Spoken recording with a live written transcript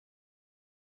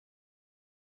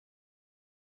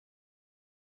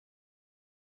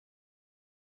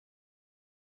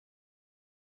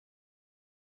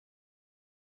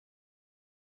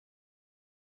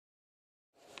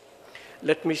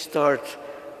Let me start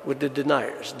with the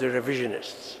deniers, the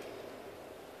revisionists.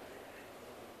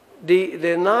 The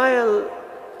denial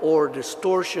or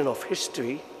distortion of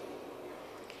history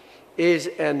is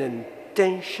an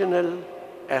intentional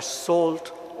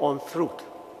assault on truth.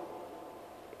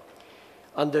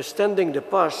 Understanding the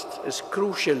past is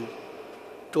crucial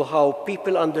to how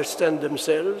people understand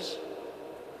themselves,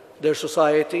 their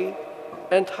society,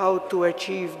 and how to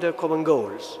achieve their common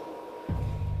goals.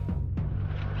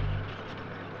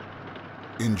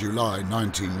 In July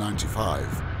 1995,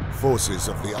 forces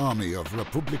of the Army of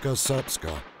Republika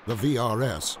Srpska, the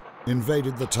VRS,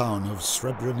 invaded the town of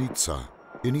Srebrenica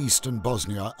in eastern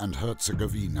Bosnia and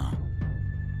Herzegovina.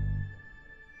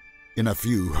 In a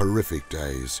few horrific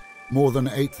days, more than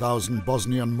 8,000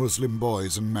 Bosnian Muslim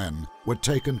boys and men were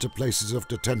taken to places of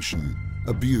detention,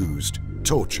 abused,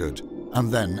 tortured,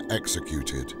 and then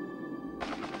executed.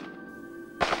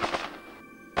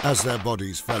 As their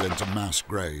bodies fell into mass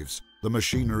graves, the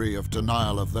machinery of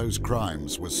denial of those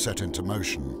crimes was set into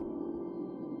motion.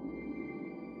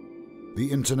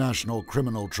 The International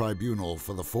Criminal Tribunal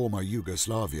for the former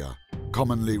Yugoslavia,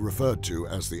 commonly referred to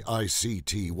as the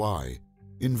ICTY,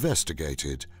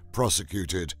 investigated,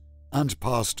 prosecuted, and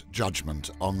passed judgment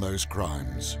on those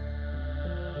crimes.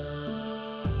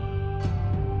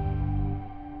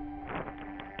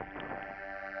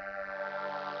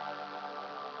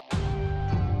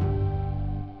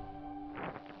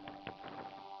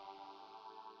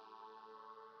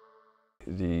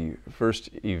 The first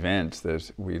events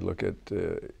that we look at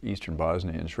Eastern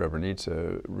Bosnia and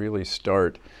Srebrenica really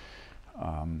start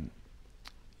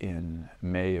in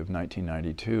May of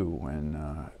 1992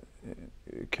 when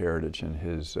Karadzic and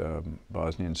his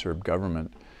Bosnian Serb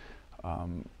government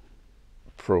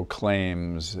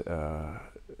proclaims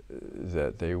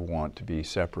that they want to be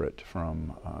separate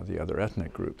from the other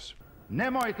ethnic groups.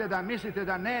 Nemojte da mislite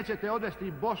da nećete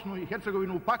odvesti Bosnu i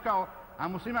Hercegovinu u pakao, a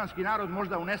muslimanski narod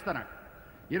možda u nestanak.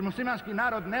 Jer muslimanski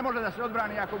narod ne može da se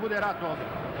odbrani ako bude rat ovdje.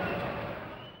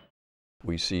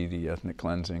 We see the ethnic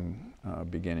cleansing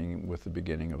beginning with the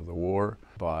beginning of the war.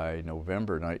 By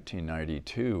November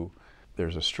 1992,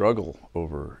 there's a struggle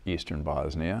over Eastern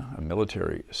Bosnia, a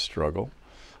military struggle,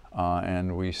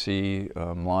 and we see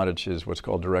Mladic's what's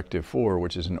called Directive 4,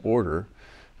 which is an order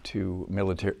to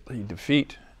militarily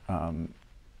defeat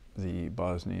the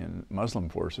Bosnian Muslim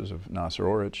forces of Nasser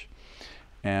Oric.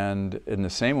 And in the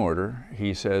same order,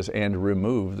 he says, and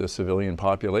remove the civilian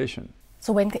population.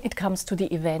 So when it comes to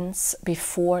the events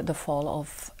before the fall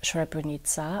of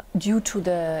Srebrenica, due to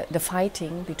the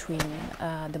fighting between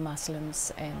the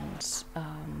Muslims and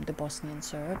the Bosnian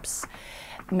Serbs,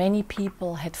 many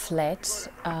people had fled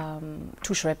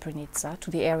to Srebrenica,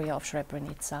 to the area of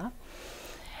Srebrenica.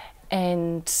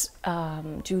 And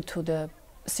due to the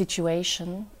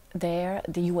situation there,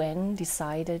 the UN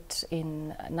decided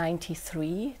in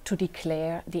 1993 to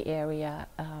declare the area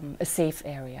a safe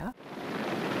area.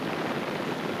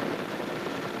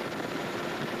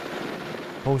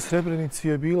 U Srebrenici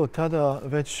je bilo tada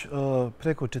već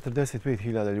preko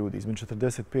 45.000 ljudi, između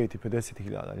 45 i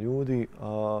 50.000 ljudi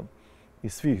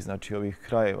iz svih, znači, ovih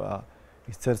krajeva,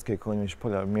 iz Cerske, Konjić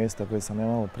polja, mjesta koje sam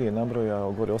malo prije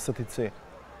nabrojao, gore Osatice.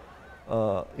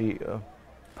 I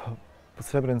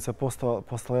Srebrenica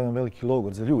postala jedan veliki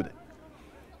logor za ljude.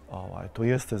 To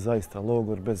jeste zaista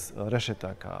logor bez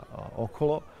rešetaka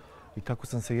okolo i tako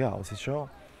sam se ja osjećao.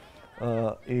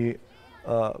 I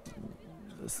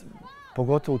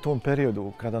pogotovo u tom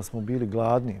periodu kada smo bili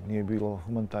gladni, nije bilo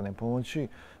humanitarne pomoći,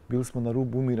 bili smo na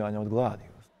rubu umiranja od gladi.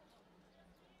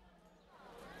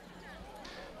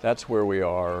 That's where we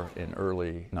are in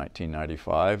early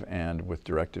 1995, and with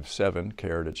Directive 7,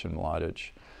 Karadzic and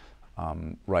Mladic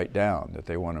write down that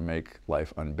they want to make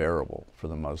life unbearable for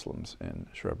the Muslims in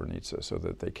Srebrenica so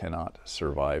that they cannot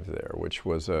survive there, which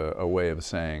was a way of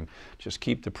saying, just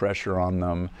keep the pressure on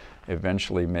them,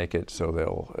 eventually make it so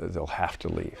they'll have to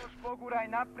leave.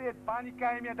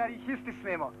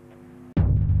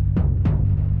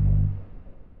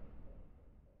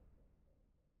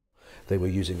 They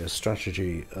were using a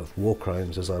strategy of war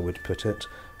crimes, as I would put it,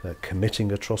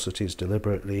 committing atrocities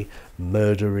deliberately,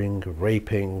 murdering,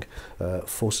 raping,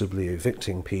 forcibly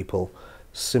evicting people,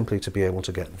 simply to be able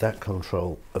to get that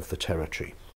control of the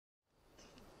territory.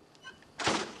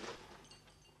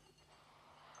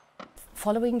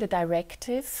 Following the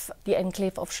directive, the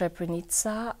enclave of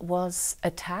Srebrenica was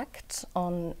attacked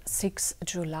on 6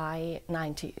 July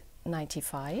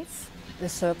 1995. The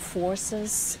Serb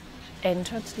forces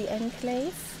entered the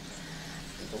enclave,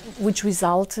 which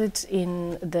resulted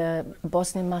in the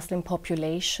Bosnian Muslim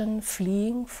population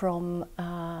fleeing from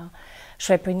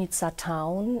Srebrenica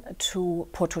town to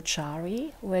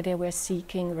Potocari, where they were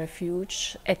seeking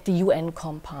refuge at the UN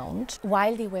compound.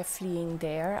 While they were fleeing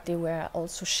there, they were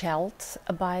also shelled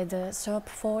by the Serb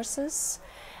forces,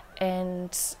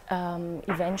 and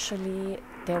eventually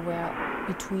there were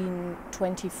between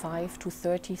 25 to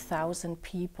 30,000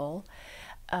 people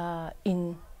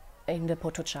in the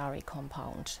Potocari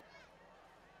compound.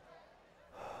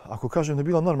 Ako kažem da je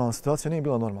bila normalna situacija, nije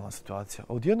bila normalna situacija.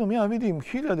 Odjednom ja vidim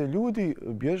hiljade ljudi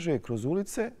bježe kroz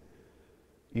ulice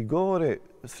i govore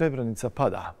Srebrenica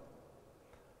pada.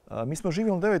 Mi smo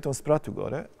živjeli na 9. spratu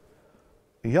gore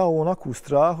i ja onako u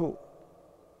strahu,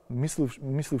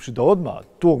 mislivši da odmah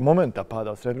tog momenta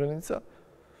pada Srebrenica,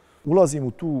 ulazim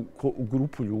u tu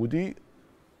grupu ljudi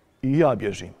i ja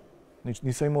bježim.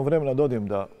 Nisam imao vremena da odem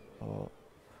da...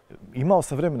 Imao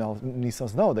sam vremena, ali nisam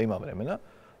znao da ima vremena,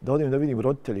 da odem da vidim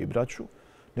roditelje i braću,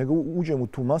 nego uđem u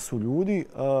tu masu ljudi.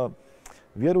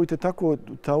 Vjerujte, tako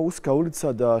ta uska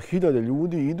ulica da hiljade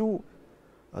ljudi idu,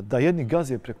 da jedni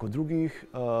gaze preko drugih,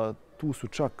 tu su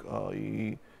čak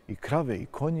i krave i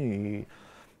konji. I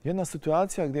jedna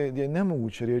situacija gdje je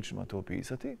nemoguće riječima to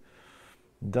opisati,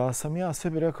 da sam ja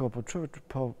sebi rekao, pa čovječ,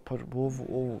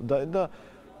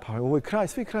 ovo je kraj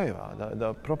svih krajeva,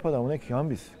 da propadam u neki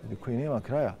ambis koji nema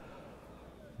kraja.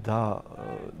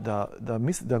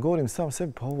 Da govorim sam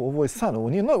sebi, pa ovo je san,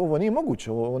 ovo nije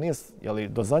moguće, ali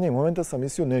do zadnjeg momenta sam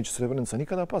mislio neće Srebrenica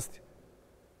nikada pasti.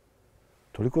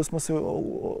 Toliko smo se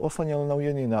oslanjali na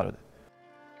Ujedinjene narode.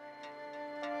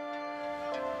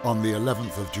 On the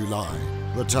 11th of July,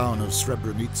 the town of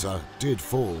Srebrenica did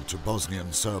fall to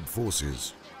Bosnian Serb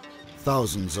forces.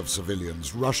 Thousands of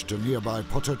civilians rushed to nearby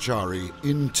Potocari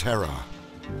in terror.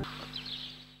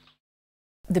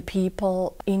 The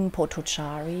people in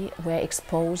Potocari were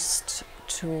exposed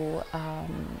to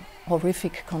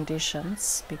horrific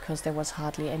conditions because there was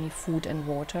hardly any food and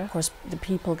water. Of course, the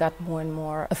people got more and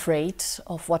more afraid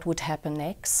of what would happen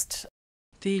next.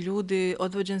 Ti ljudi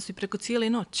odvođeni su preko cijele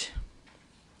noći.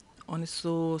 Oni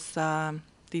su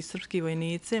ti srpski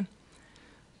vojnici,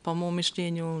 po mom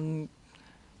mišljenju,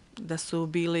 da su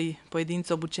bili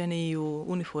pojedinci obučeni i u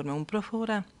uniforme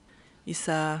UNPROFOR-a i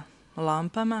sa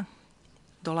lampama.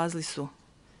 Dolazili su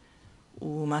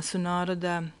u masu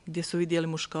naroda gdje su vidjeli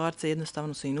muškarce,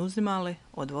 jednostavno su ih uzimali,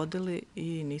 odvodili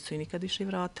i nisu ih nikad više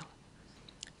vratili.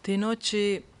 Te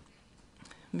noći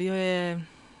bio je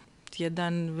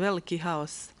jedan veliki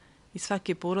haos i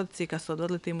svake porodice kad su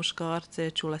odvodili te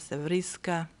muškarce čula se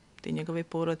vriska, ti njegove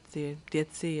porodice,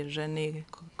 djeci, ženi,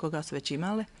 koga su već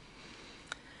imali.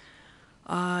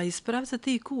 A iz pravca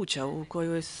tih kuća u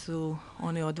kojoj su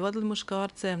oni odvodili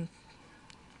muškarce,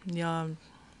 ja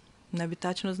ne bi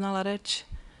tačno znala reći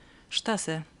šta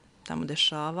se tamo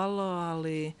dešavalo,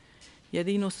 ali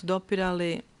jedino su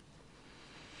dopirali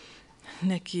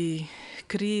neki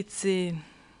krici.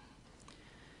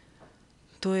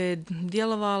 To je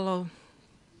djelovalo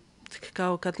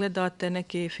kao kad gledate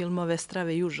neke filmove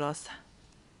strave i užasa.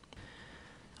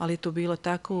 Ali to bilo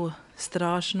tako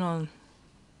strašno,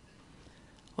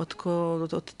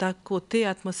 od tako te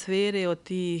atmosfere, od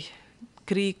tih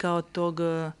krika, od tog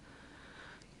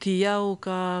ti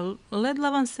jauka, ledla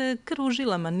vam se krv u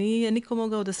žilama, nije niko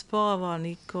mogao da spava,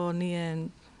 niko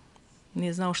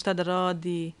nije znao šta da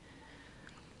radi.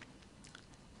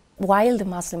 While the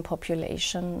Muslim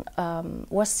population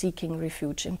was seeking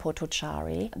refuge in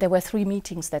Potocari, there were 3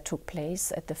 meetings that took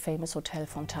place at the famous Hotel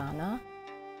Fontana.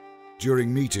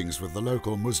 During meetings with the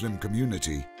local Muslim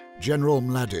community, General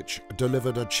Mladic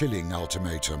delivered a chilling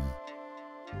ultimatum.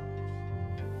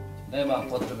 Nema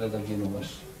potrebe da ginu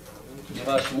ni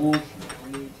vaš muž,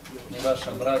 ni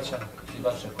vaša braća, ni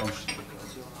vaše komšije.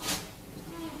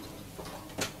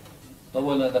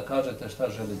 Dovoljno je da kažete šta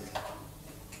želite.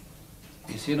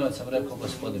 I sinoć sam rekao,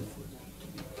 gospodine,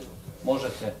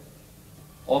 možete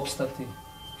opstati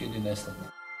ili nestati.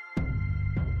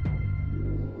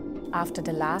 After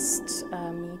the last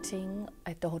meeting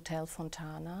at the Hotel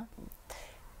Fontana,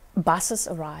 buses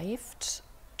arrived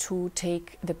to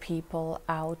take the people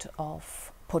out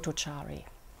of Potocari.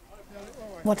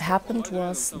 What happened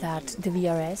was that the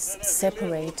VRS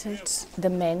separated the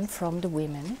men from the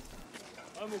women.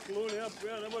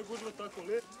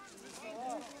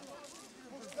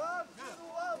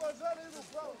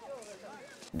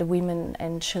 The women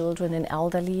and children and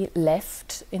elderly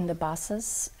left in the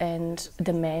buses, and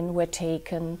the men were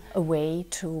taken away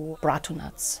to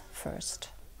Bratunac first,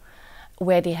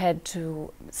 where they had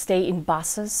to stay in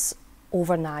buses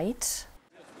overnight.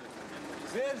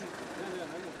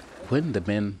 When the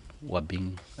men were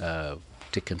being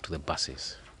taken to the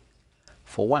buses,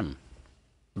 for one,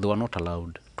 they were not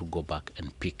allowed to go back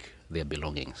and pick their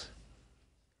belongings.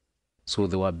 So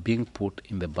they were being put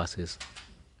in the buses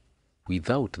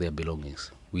without their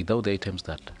belongings, without the items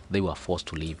that they were forced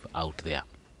to leave out there.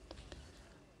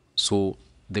 So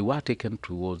they were taken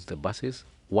towards the buses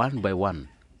one by one,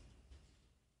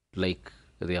 like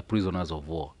they are prisoners of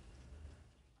war.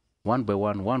 One by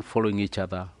one following each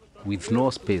other with no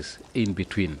space in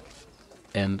between,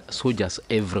 and soldiers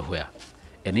everywhere.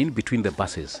 And in between the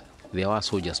buses, there were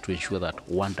soldiers to ensure that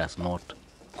one does not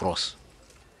cross.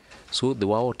 So they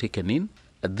were all taken in.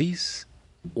 This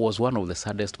was one of the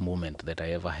saddest moments that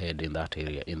I ever had in that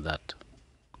area, in that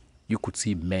you could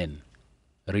see men,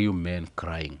 real men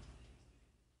crying,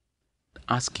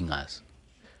 asking us,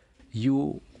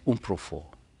 you UNPROFOR,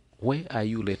 where are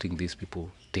you letting these people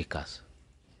take us?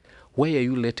 Why are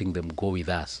you letting them go with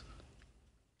us?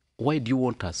 Why do you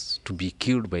want us to be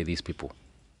killed by these people?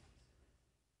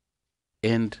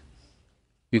 And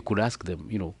we could ask them,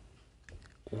 you know,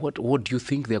 what do you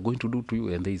think they are going to do to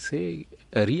you? And they say,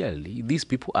 really, these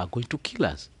people are going to kill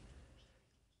us.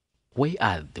 Why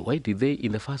did they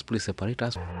in the first place separate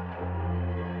us?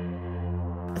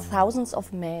 Thousands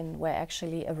of men were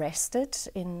actually arrested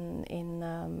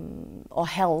or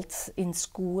held in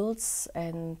schools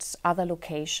and other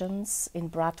locations in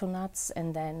Bratunac,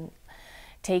 and then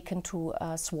taken to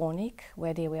Zvornik,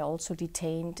 where they were also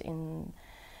detained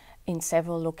in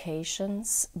several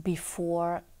locations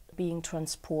before being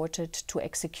transported to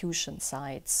execution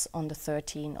sites on the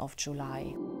 13th of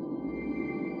July.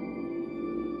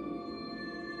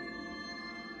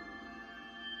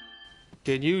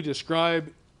 Can you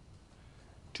describe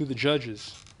to the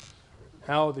judges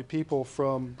how the people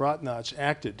from Bratunac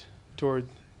acted toward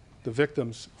the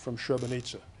victims from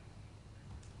Srebrenica?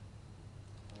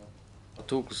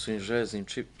 Tukli su im željeznim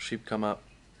šipkama,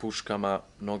 puškama,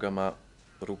 nogama,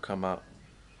 rukama,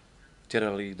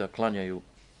 tjerali ih da klanjaju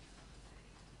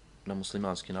na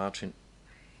muslimanski način.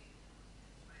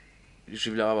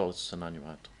 Iživljavali su se na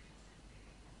njima, eto.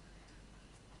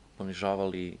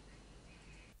 Ponižavali.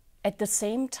 At the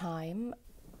same time,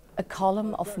 a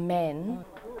column of men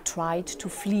tried to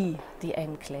flee the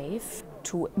enclave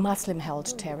to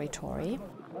Muslim-held territory.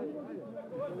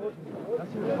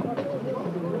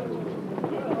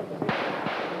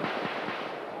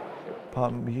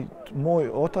 Pa moj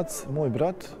otac, moj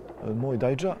brat, moj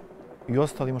dajđa i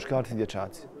ostali muškarci i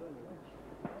dječaci.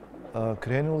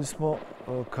 Krenuli smo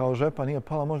kao žepa nije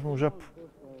pala, možemo u žepu.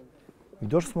 I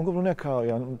došli smo u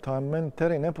meni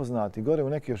teren nepoznati, gore u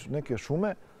neke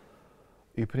šume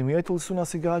i primijetili su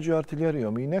nas i gađaju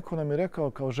artiljerijom. I neko nam je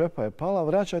rekao kao žepa je pala,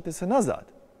 vraćajte se nazad.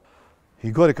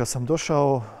 I gore kad sam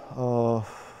došao,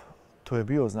 to je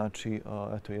bio znači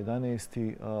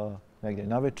 11. Negdje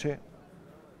naveče,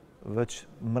 već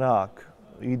mrak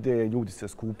ide, ljudi se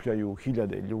skupljaju,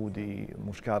 hiljade ljudi,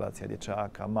 muškaraca,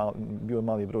 dječaka, bio je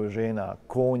mali broj žena,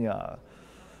 konja,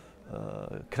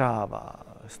 krava,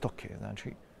 stoke,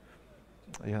 znači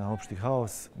jedan opšti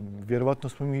haos. Vjerovatno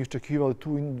smo mi iščekivali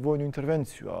tu vojnu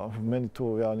intervenciju, a meni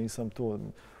to, ja nisam to u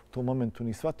tom momentu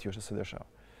ni shvatio što se dešava.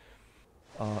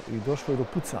 I došlo je do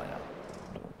pucanja.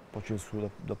 Počeli su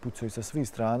da pucaju sa svih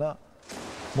strana.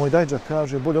 Moj dajđa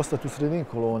kaže, bolje ostati u sredini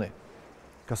kolone.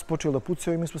 Kad su počeli da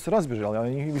pucaju, mi smo se razbježali,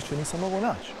 ali njih više nisam mogao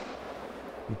naći.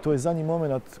 I to je zadnji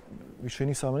moment,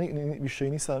 više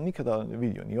nisam nikada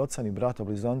vidio, ni oca, ni brata,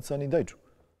 blizanca, ni dajđu.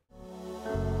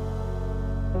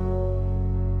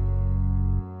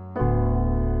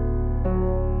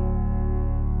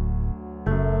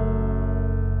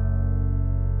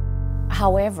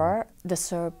 However, the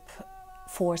Serb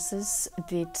forces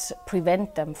did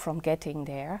prevent them from getting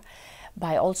there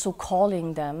by also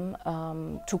calling them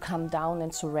to come down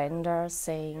and surrender,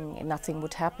 saying nothing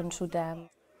would happen to them.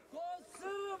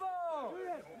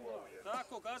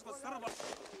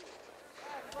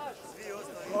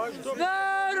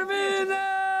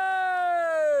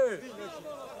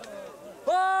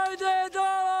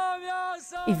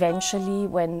 Eventually,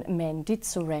 when men did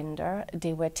surrender,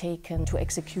 they were taken to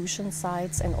execution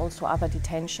sites and also other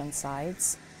detention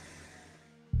sites.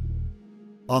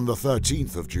 On the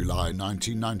 13th of July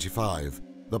 1995,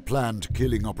 the planned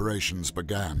killing operations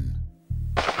began.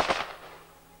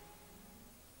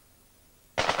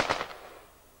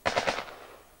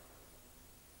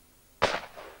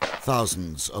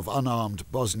 Thousands of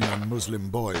unarmed Bosnian Muslim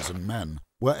boys and men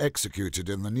were executed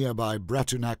in the nearby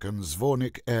Bratunac and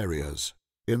Zvornik areas,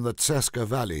 in the Ceska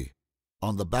Valley,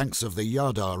 on the banks of the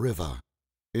Jadar River,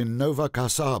 in Nova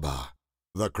Kasaba,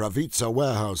 the Kravica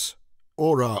warehouse,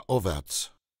 Ora Ovets,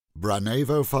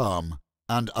 Branevo Farm,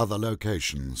 and other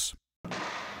locations.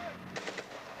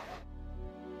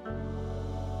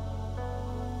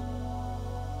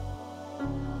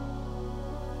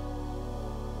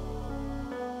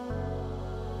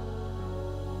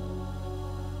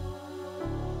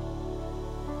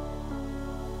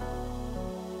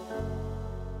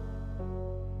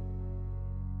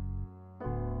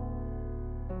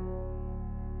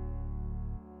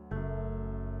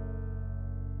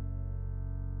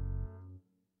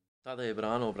 Tada je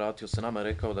Brano obratio se nama i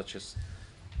rekao da će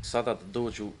sada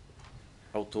dođu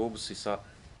autobusi sa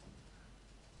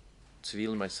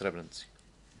civilima iz Srebrenice.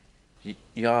 I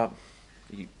ja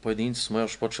i pojedinci smo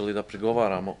još počeli da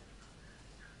pregovaramo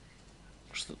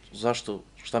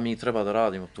šta mi treba da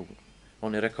radimo tu.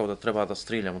 On je rekao da treba da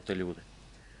striljamo te ljude.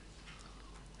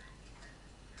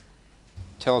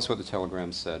 Tell us what the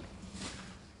telegram said.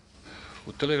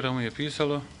 U telegramu je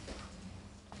pisalo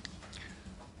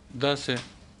da se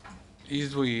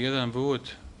izdvoji jedan vod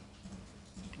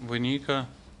vojnika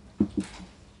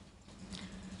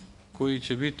koji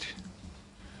će biti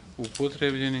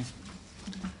upotrebljeni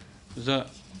za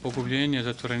pogubljenje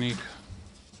zatvorenika.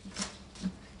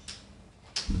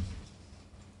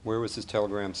 Where was this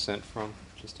telegram sent from,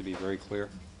 just to be very clear?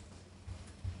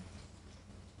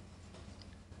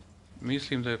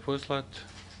 Mislim da je poslat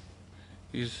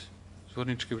iz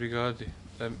zvorničke brigade,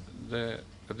 da je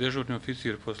dežurni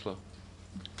oficir poslao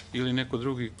ili neko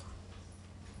drugi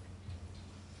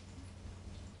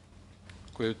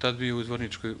koji je tad bio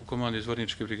u komandi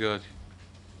zvorničke brigade.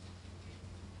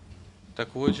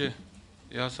 Također,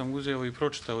 ja sam uzeo i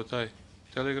pročitao taj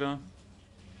telegram.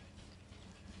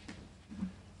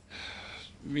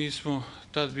 Mi smo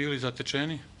tad bili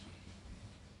zatečeni,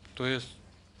 to jest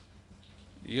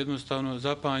jednostavno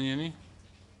zapanjeni,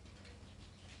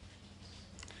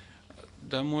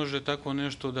 da može tako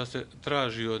nešto da se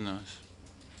traži od nas.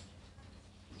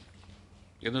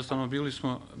 Jednostavno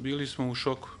bili smo u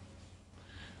šoku.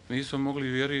 Nismo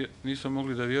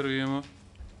mogli da vjerujemo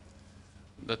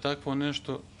da takvo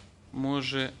nešto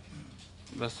može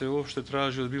da se uopšte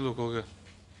traži od bilo koga.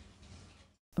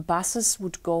 Buses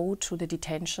would go to the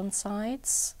detention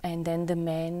sites, and then the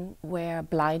men were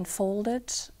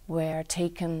blindfolded, were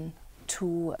taken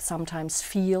to sometimes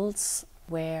fields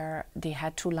where they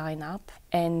had to line up.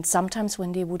 And sometimes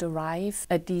when they would arrive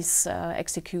at these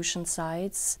execution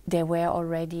sites, there were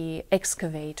already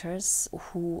excavators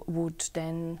who would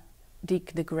then dig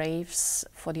the graves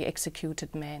for the executed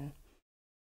men.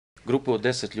 Grupu od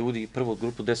 10 ljudi, prvu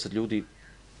grupu 10 ljudi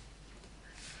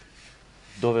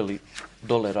doveli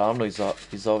dole ravno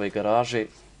iza ove garaže,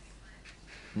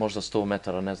 možda 100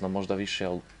 metara, ne znam, možda više,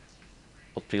 ali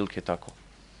otprilike tako.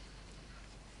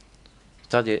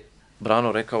 Tad je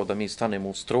Brano rekao da mi stanemo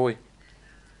u stroj,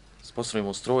 spostavimo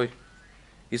u stroj,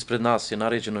 ispred nas je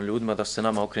naređeno ljudima da se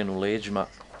nama okrenu leđima.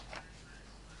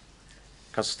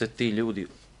 Kad su se ti ljudi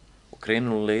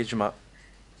okrenuli leđima,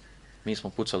 mi smo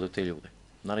pucali u te ljude.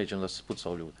 Naređeno da se puca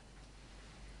u ljude.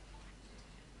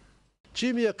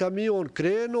 Čim je kamion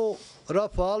krenuo,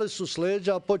 rafali su s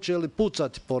leđa počeli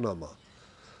pucati po nama.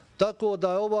 Tako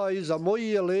da je ovaj iza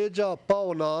mojih leđa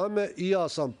pao na ame i ja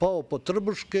sam pao po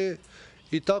trbuške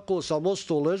i tako sam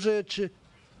ostao ležeći.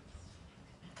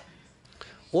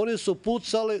 Oni su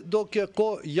pucali dok je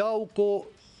ko javko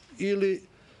ili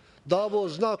davo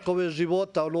znakove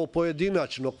života, ono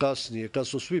pojedinačno kasnije, kad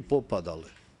su svi popadali.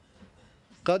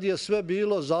 Kad je sve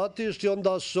bilo zatišće,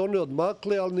 onda su se oni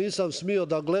odmakli, ali nisam smio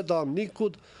da gledam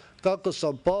nikud kako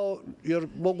sam pao, jer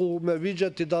mogu me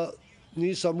vidjeti da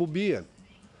nisam ubijen.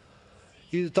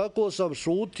 I tako sam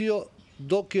šutio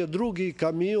dok je drugi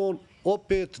kamion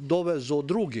opet dovezo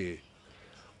drugi.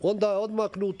 Onda je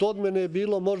odmaknut od mene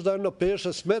bilo možda jedno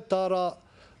 5-6 metara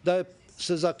da je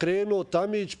se zakrenuo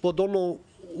tamić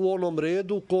u onom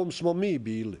redu u kom smo mi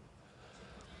bili.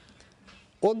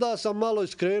 Onda sam malo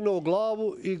iskrenuo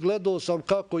glavu i gledao sam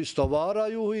kako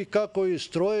istovaraju i kako ih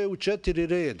stroje u 4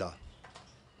 reda.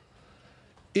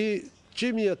 I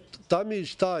čim je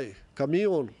tamić taj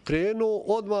kamion krenuo,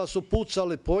 odmah su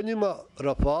pucali po njima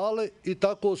rafale i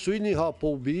tako su i njiha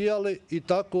poubijali i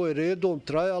tako je redom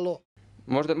trajalo.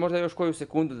 Možda još koju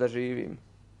sekundu da živim.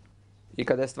 I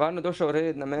kada je stvarno došao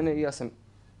red na mene i ja sam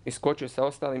iskočio sa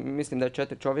ostalim, mislim da je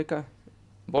 4 čovjeka,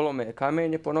 bolo me je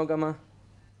kamenje po nogama.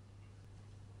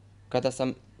 Kada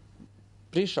sam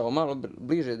prišao malo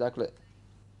bliže, dakle,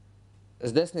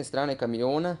 s desne strane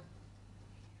kamiona,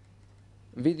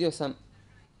 vidio sam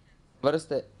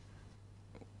vrste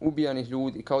ubijanih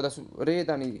ljudi, kao da su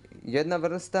redani jedna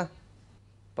vrsta,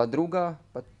 pa druga,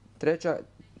 pa treća.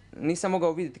 Nisam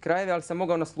mogao vidjeti krajeve, ali sam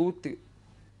mogao naslutiti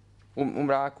u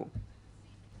mraku.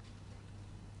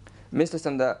 Mislio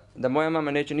sam da moja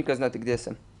mama neće nikad znati gdje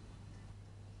sam.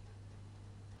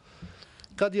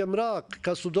 Kad je mrak,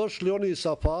 kad su došli oni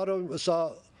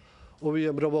sa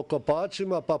ovim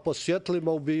rovokopačima pa po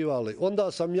svjetlima ubivali,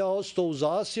 onda sam ja ostao u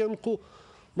zasjenku,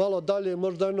 malo dalje,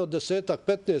 možda jedno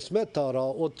 10-15 metara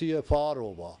od tije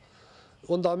farova.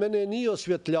 Onda mene nije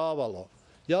osvjetljavalo.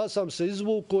 Ja sam se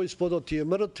izvukao ispod tije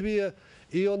mrtvije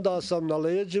i onda sam na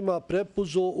leđima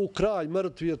prepuzao u kraj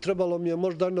mrtvije. Trebalo mi je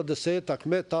možda jedno 10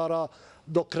 metara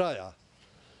do kraja.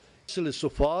 Sili su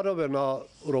farove na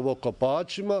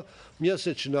rovokopačima,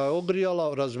 mjesečina je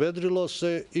ogrijala, razvedrilo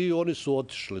se i oni su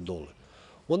otišli dole.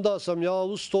 Onda sam ja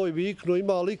ustao i viknuo,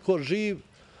 ima li ko živ,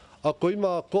 ako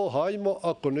ima ko, hajmo,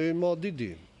 ako ne ima,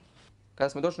 didim. Kada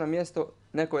smo došli na mjesto,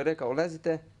 neko je rekao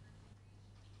lezite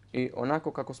i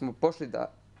onako kako smo pošli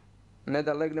da ne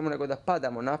da legnemo, nego da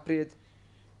padamo naprijed,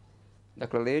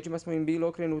 dakle leđima smo im bili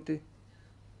okrenuti,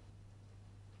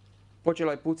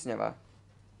 počela je pucnjava.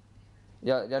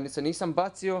 Ja se nisam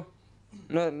bacio,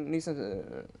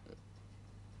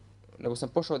 nego sam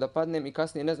pošao da padnem i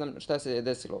kasnije ne znam šta se je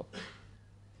desilo.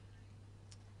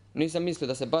 Nisam mislio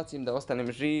da se bacim, da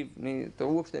ostanem živ, to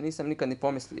uopšte nisam nikad ni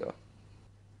pomislio.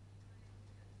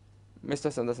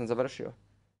 Mislio sam da sam završio.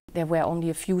 There were only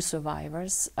a few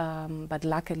survivors, but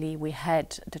luckily we had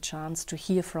the chance to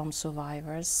hear from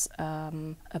survivors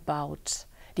about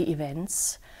the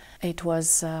events. It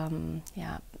was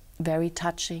very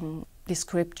touching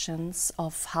descriptions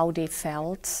of how they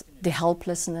felt, the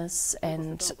helplessness,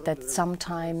 and that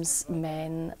sometimes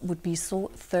men would be so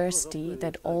thirsty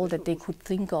that all that they could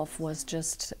think of was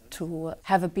just to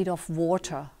have a bit of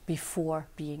water before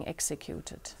being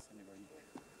executed.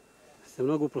 Ste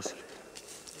mnogo uplašili?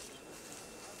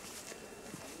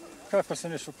 Kako se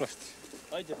neš uplašiti?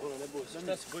 Ajde, bolo, ne boj se.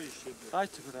 Šta se bojiš?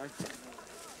 Ajde, ajde.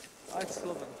 Ajde,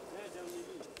 slobodno.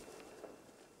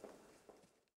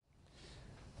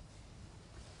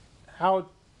 How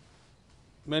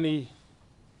many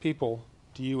people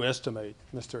do you estimate,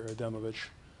 Mr. Adamovich,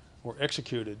 were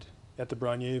executed at the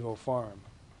Branjevo farm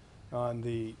on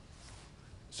the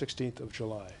 16th of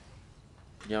July?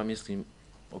 Ja mislim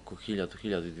oko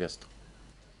 1000-1200.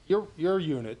 Your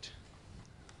unit,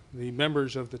 the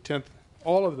members of the 10th,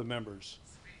 all of the members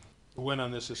who went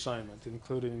on this assignment,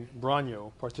 including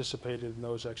Branjo, participated in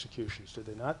those executions, did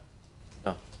they not?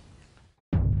 Da.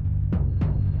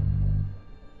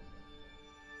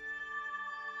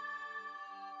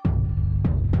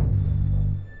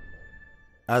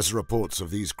 As reports of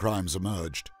these crimes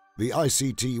emerged, the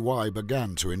ICTY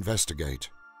began to investigate.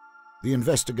 The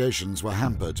investigations were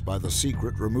hampered by the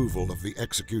secret removal of the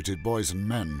executed boys and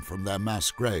men from their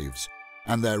mass graves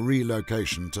and their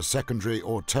relocation to secondary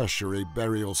or tertiary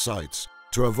burial sites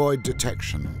to avoid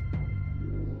detection.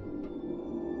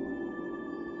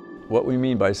 What we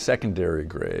mean by secondary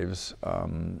graves,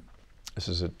 this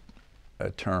is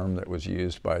a term that was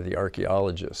used by the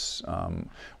archaeologists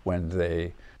when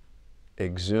they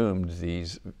exhumed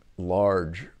these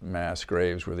large mass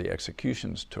graves where the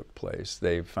executions took place.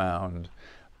 They found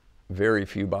very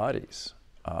few bodies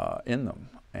in them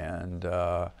and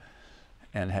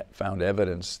found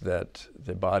evidence that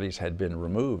the bodies had been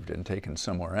removed and taken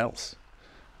somewhere else.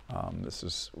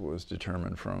 This was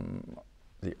determined from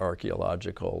the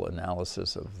archaeological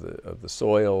analysis of the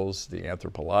soils, the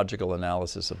anthropological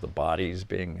analysis of the bodies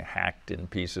being hacked in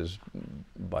pieces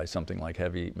by something like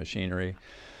heavy machinery,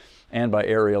 and by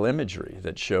aerial imagery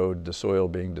that showed the soil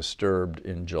being disturbed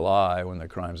in July when the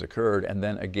crimes occurred, and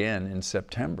then again in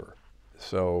September.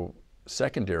 So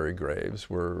secondary graves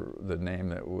were the name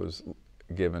that was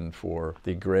given for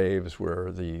the graves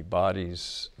where the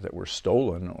bodies that were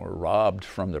stolen or robbed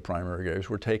from the primary graves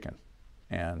were taken.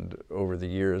 And over the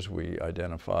years, we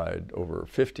identified over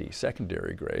 50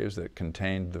 secondary graves that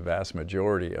contained the vast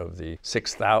majority of the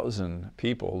 6,000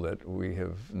 people that we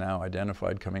have now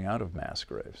identified coming out of mass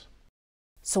graves.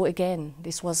 So again,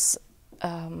 this was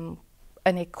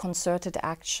a concerted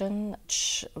action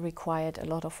which required a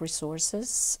lot of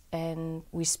resources, and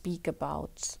we speak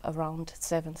about around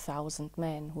 7,000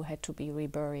 men who had to be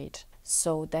reburied.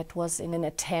 So that was in an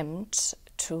attempt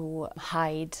to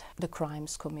hide the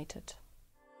crimes committed.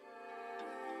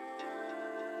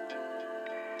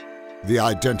 The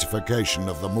identification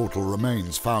of the mortal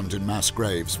remains found in mass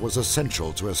graves was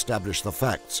essential to establish the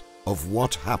facts of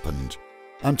what happened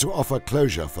and to offer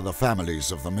closure for the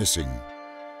families of the missing.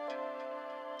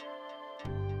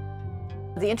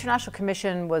 The International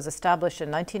Commission was established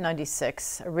in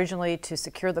 1996, originally to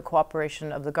secure the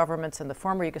cooperation of the governments in the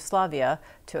former Yugoslavia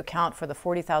to account for the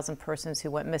 40,000 persons who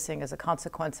went missing as a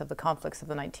consequence of the conflicts of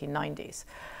the 1990s.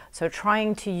 So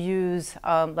trying to use,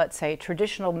 let's say,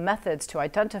 traditional methods to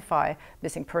identify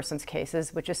missing persons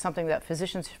cases, which is something that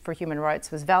Physicians for Human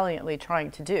Rights was valiantly trying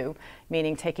to do,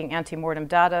 meaning taking ante-mortem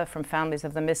data from families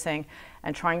of the missing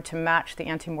and trying to match the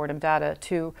ante-mortem data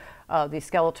to the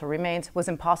skeletal remains, was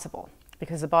impossible,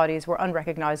 because the bodies were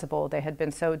unrecognizable. They had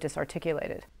been so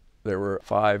disarticulated. There were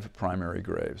 5 primary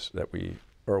graves that we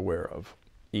are aware of.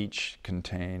 Each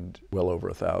contained well over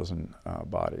 1,000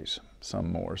 bodies,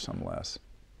 some more, some less.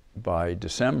 By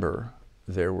December,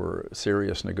 there were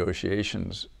serious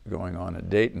negotiations going on at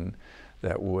Dayton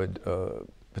that would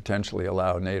potentially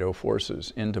allow NATO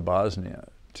forces into Bosnia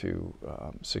to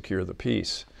secure the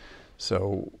peace.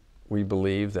 So we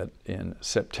believe that in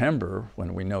September,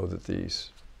 when we know that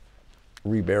these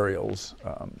reburials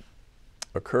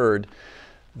occurred,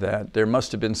 that there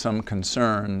must have been some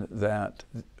concern that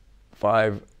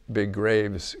 5 big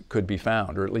graves could be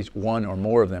found, or at least one or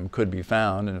more of them could be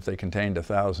found, and if they contained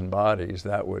 1,000 bodies,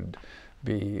 that would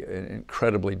be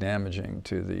incredibly damaging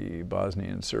to the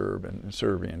Bosnian Serb and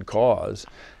Serbian cause,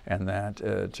 and that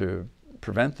to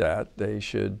prevent that, they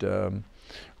should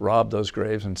rob those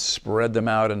graves and spread them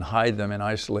out and hide them in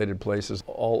isolated places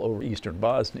all over eastern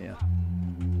Bosnia.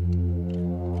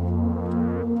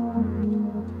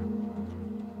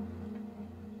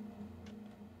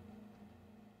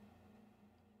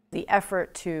 The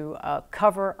effort to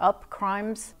cover up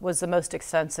crimes was the most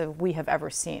extensive we have ever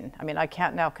seen. I mean, I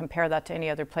can't now compare that to any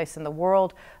other place in the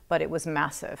world, but it was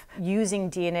massive.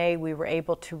 Using DNA, we were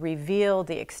able to reveal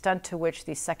the extent to which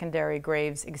these secondary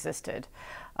graves existed.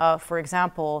 For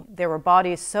example, there were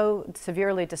bodies so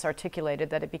severely disarticulated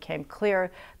that it became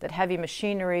clear that heavy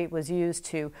machinery was used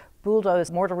to bulldoze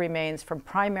mortal remains from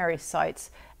primary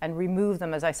sites and remove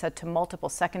them, as I said, to multiple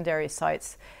secondary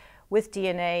sites. With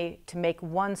DNA, to make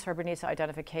one Srebrenica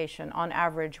identification, on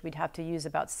average, we'd have to use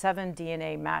about 7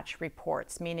 DNA match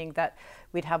reports, meaning that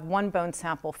we'd have one bone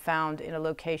sample found in a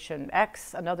location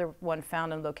X, another one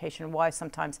found in location Y,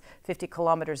 sometimes 50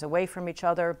 kilometers away from each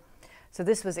other. So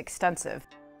this was extensive.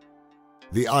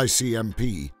 The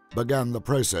ICMP began the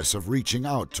process of reaching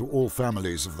out to all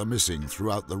families of the missing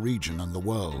throughout the region and the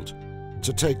world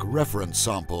to take reference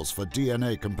samples for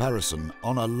DNA comparison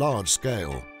on a large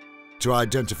scale, to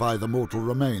identify the mortal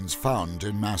remains found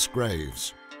in mass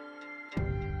graves.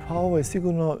 Pa ovo je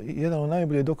sigurno jedan od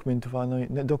najbolje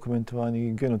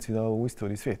dokumentovanih genocida u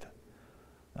istoriji svijeta.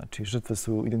 Znači, žrtve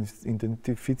su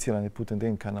identificirane putem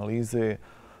DNK analize.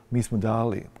 Mi smo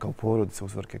dali, kao porodica,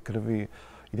 uzorke krvi.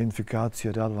 Identifikaciju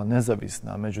je radila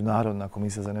nezavisna međunarodna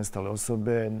komisija za nestale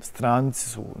osobe. Stranci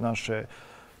su naše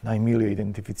najmilije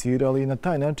identificirali i na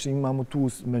taj način imamo tu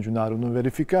međunarodnu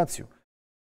verifikaciju.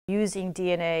 Using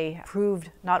DNA proved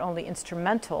not only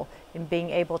instrumental in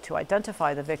being able to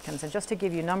identify the victims, and just to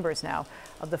give you numbers now,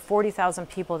 of the 40,000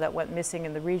 people that went missing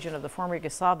in the region of the former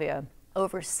Yugoslavia,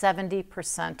 over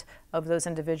 70% of those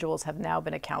individuals have now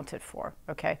been accounted for,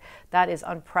 okay? That is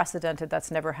unprecedented.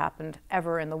 That's never happened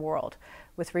ever in the world.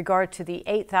 With regard to the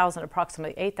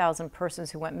approximately 8,000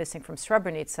 persons who went missing from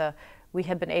Srebrenica, we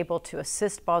have been able to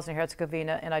assist Bosnia and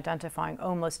Herzegovina in identifying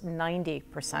almost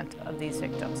 90% of these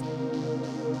victims.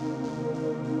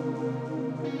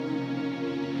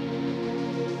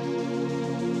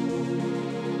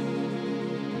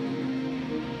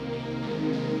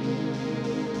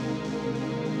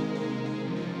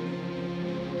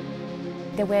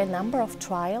 There were a number of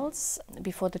trials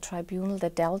before the tribunal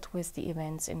that dealt with the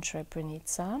events in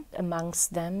Srebrenica.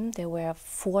 Amongst them, there were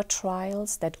 4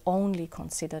 trials that only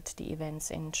considered the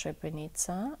events in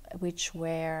Srebrenica, which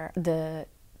were the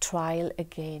trial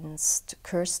against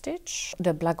Krstić,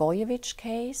 the Blagojević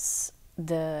case,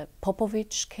 the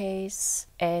Popović case,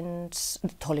 and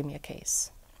the Tolimir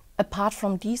case. Apart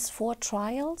from these 4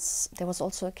 trials, there was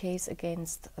also a case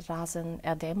against Rasen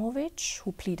Erdemović,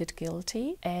 who pleaded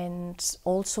guilty, and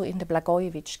also in the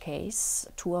Blagojević case,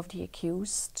 2 of the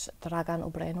accused, Dragan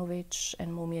Obrenović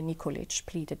and Momir Nikolić,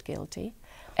 pleaded guilty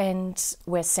and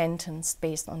were sentenced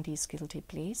based on these guilty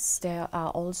pleas. There are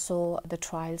also the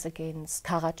trials against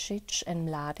Karadzic and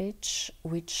Mladic,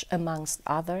 which, amongst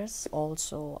others,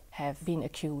 also have been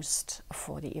accused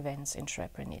for the events in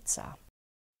Srebrenica.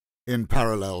 In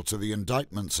parallel to the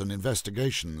indictments and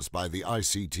investigations by the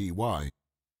ICTY,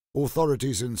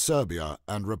 authorities in Serbia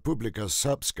and Republika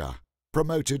Srpska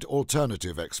promoted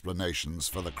alternative explanations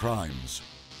for the crimes.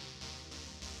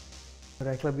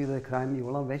 Rekla bih da je krajem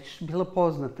jula već bila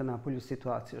poznata napolju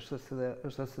situacija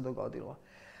što se dogodilo.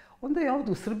 Onda je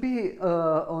ovdje u Srbiji,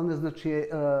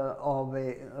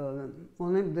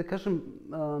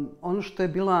 ono što je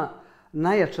bila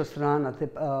najjača strana te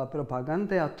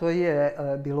propagande, a to je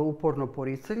bilo uporno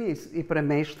poricanje i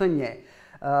premeštanje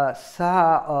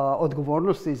sa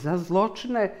odgovornosti za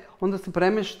zločine, onda se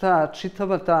premešta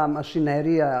čitava ta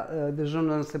mašinerija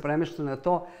državna, se premešta na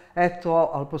to, eto,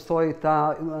 ali postoji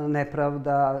ta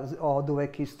nepravda,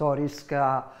 oduvek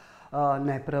istorijska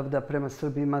nepravda prema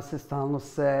Srbima, se stalno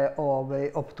se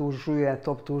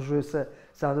optužuje se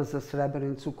sada za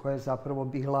Srebrenicu koja je zapravo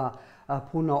bila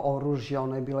puno oružja,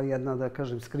 ona je bila jedna, da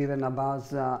kažem, skrivena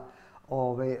baza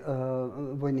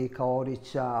vojnika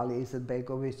Orića, ali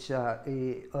Izetbegovića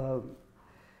i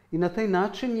na taj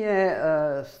način je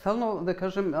stalno, da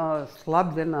kažem,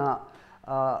 slabljena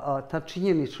ta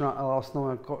činjenična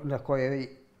osnova na kojoj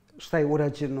šta je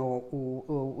urađeno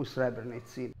u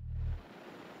Srebrenici.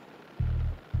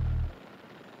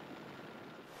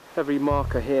 Every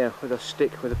marker here with a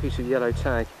stick with a piece of yellow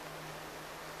tag.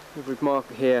 Every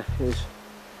marker here is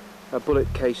a bullet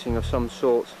casing of some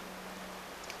sort.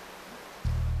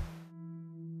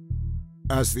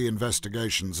 As the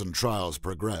investigations and trials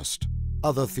progressed,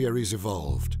 other theories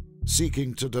evolved,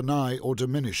 seeking to deny or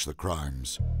diminish the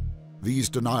crimes. These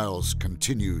denials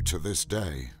continue to this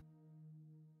day.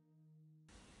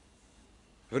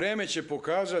 Vreme će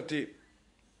pokazati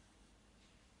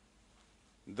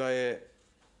da je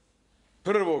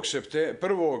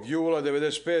 1. jula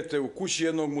 1995. u kući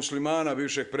jednog muslimana,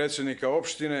 bivšeg predsjednika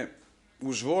opštine,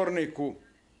 u Zvorniku,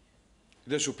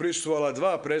 gdje su prisustvovala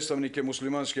 2 predstavnike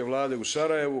muslimanske vlade u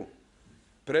Sarajevu,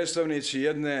 predstavnici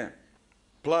jedne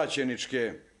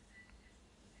plaćeničke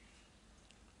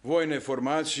vojne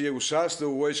formacije u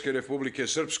sastavu Vojske Republike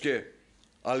Srpske,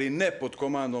 ali ne pod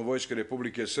komandom Vojske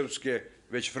Republike Srpske,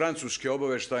 već francuske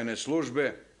obaveštajne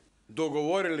službe,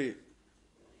 dogovorili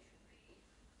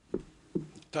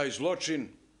taj zločin,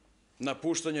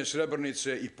 napuštanje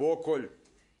Srebrenice i pokolj.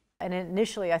 And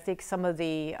initially, I think some of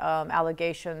the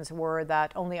allegations were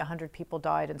that only 100 people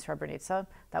died in Srebrenica.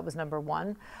 That was number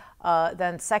one.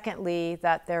 Then secondly,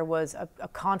 that there was a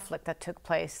conflict that took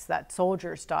place, that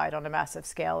soldiers died on a massive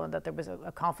scale, and that there was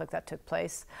a conflict that took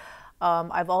place.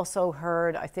 I've also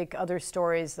heard, I think, other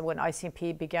stories when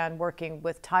ICTY began working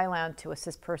with Thailand to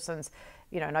assist persons,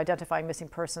 in identifying missing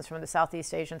persons from the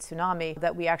Southeast Asian tsunami,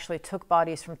 that we actually took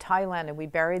bodies from Thailand and we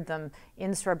buried them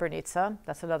in Srebrenica.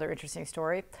 That's another interesting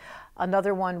story.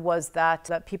 Another one was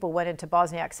that people went into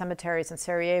Bosniak cemeteries in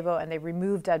Sarajevo and they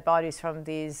removed dead bodies from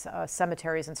these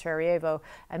cemeteries in Sarajevo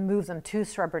and moved them to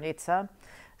Srebrenica.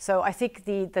 So I think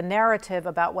the narrative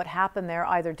about what happened there,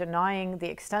 either denying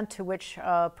the extent to which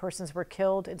persons were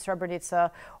killed in Srebrenica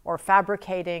or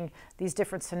fabricating these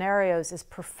different scenarios, is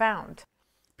profound.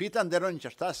 Pitam Deronića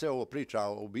šta se ovo priča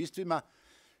o ubistvima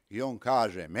i on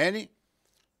kaže meni,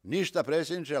 ništa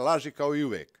predsjedniče, laži kao i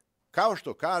uvek. Kao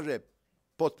što kaže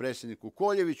potpredsjedniku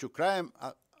Koljeviću krajem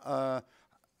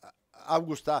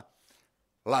avgusta,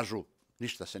 lažu,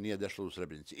 ništa se nije desilo u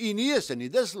Srebrenici. I nije se ni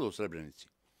desilo u Srebrenici.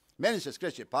 Meni se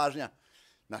skreće pažnja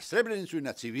na Srebrenicu i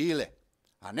na civile,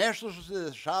 a nešto što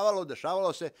se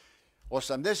dešavalo se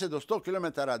 80 do 100 km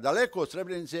daleko od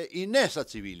Srebrenice i ne sa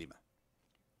civilima.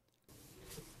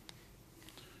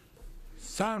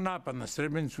 Sam napad na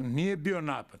Srebrenicu nije bio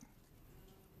napad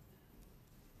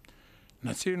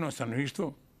na civilno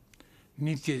stanovništvo,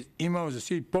 niti je imao za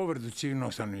cilj povredu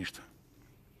civilnog stanovništva.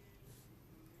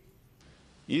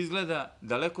 Izgleda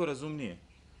daleko razumnije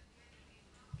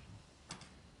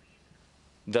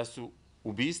da su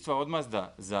ubistva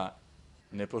odmazda za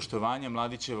nepoštovanje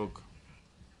Mladićevog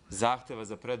zahteva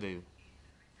za predaju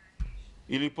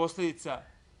ili posljedica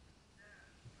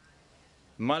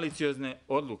maliciozne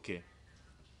odluke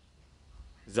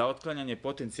za otklanjanje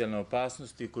potencijalne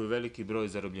opasnosti koju veliki broj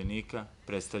zarobljenika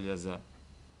predstavlja za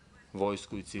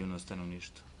vojsku i civilno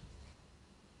stanovništvo.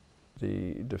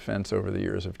 The defense over the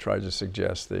years have tried to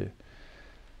suggest the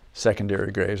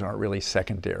secondary graves aren't really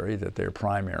secondary, that they're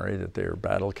primary, that they're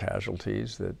battle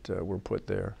casualties that were put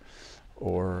there,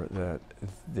 or that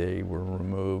they were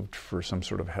removed for some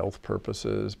sort of health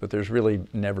purposes. But there's really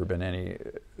never been any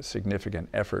significant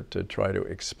effort to try to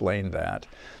explain that,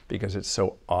 because it's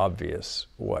so obvious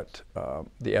what,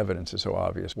 the evidence is so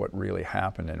obvious what really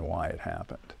happened and why it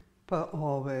happened. Pa,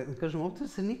 kažem, ovdje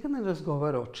se nikad ne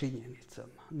razgovara o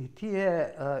činjenicama. Niti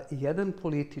je jedan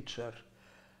političar,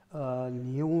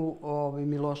 ni u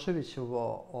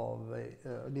Miloševićevo,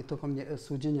 ni tokom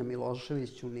suđenja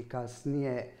Miloševiću, ni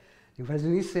kasnije, ni u vezi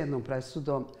ni sa jednom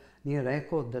presudom, nije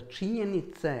rekao da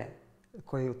činjenice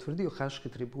koje je utvrdio Haški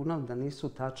tribunal da nisu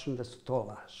tačne, da su to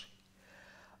laži.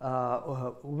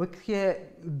 Uvek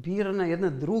je birana jedna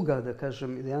druga, da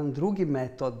kažem, jedan drugi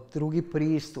metod, drugi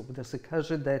pristup, da se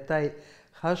kaže da je taj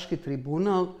Haški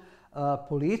tribunal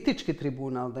politički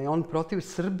tribunal, da je on protiv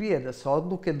Srbije, da se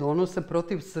odluke donose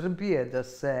protiv Srbije, da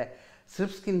se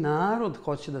srpski narod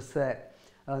hoće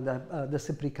da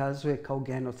se prikazuje kao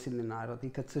genocidni narod. I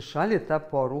kad se šalje ta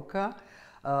poruka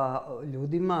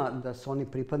ljudima da su oni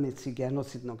pripadnici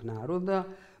genocidnog naroda,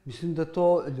 mislim da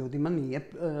to ljudima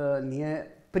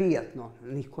nije prijatno.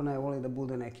 Niko ne voli da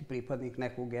bude neki pripadnik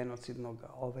nekog genocidnog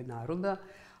naroda,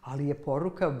 ali je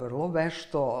poruka vrlo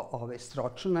vešto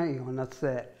sročena i ona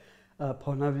se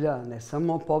ponavlja ne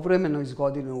samo povremeno iz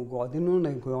godine u godinu,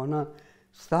 nego je ona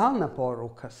stalna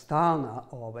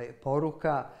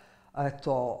poruka.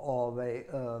 Eto,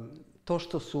 to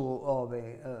što su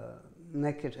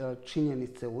neke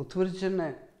činjenice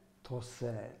utvrđene, to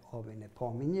se ne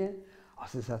pominje, a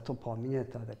se zato pominje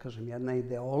ta, da kažem, jedna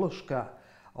ideološka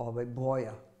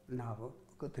boja na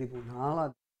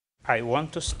tribunala. I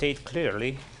want to state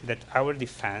clearly that our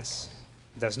defense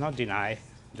does not deny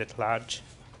that large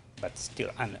but still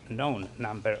unknown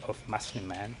number of Muslim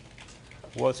men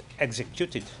was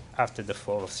executed after the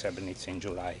fall of Srebrenica in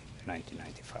July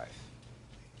 1995.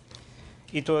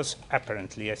 It was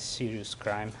apparently a serious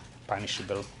crime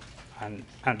punishable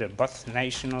under both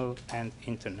national and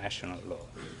international law.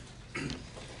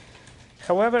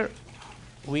 However,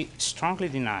 we strongly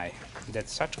deny that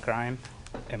such crime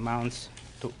amounts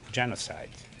to genocide.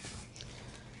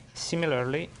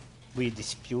 Similarly, we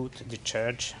dispute the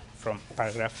charge from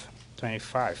paragraph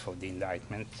 25 of the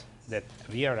indictment that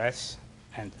VRS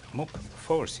and MUP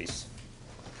forces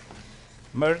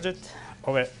murdered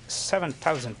over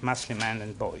 7,000 Muslim men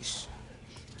and boys.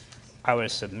 Our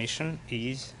submission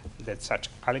is that such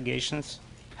allegations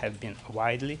have been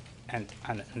widely and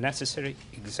unnecessarily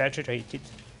exaggerated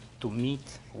to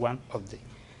meet one of the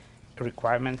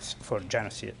requirements for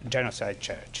genocide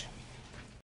charge.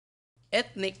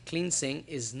 Ethnic cleansing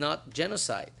is not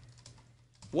genocide.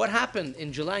 What happened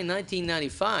in July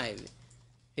 1995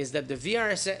 is that the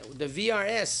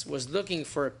VRS was looking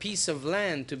for a piece of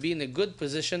land to be in a good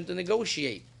position to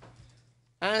negotiate,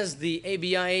 as the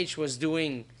ABIH was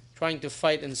doing, trying to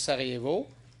fight in Sarajevo,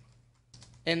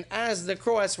 and as the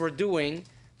Croats were doing,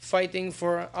 fighting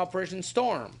for Operation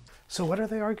Storm. So what are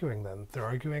they arguing then? They're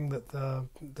arguing that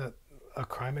that a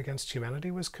crime against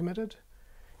humanity was committed?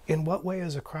 In what way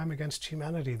is a crime against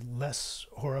humanity less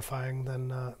horrifying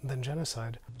than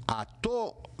genocide? A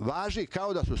to važi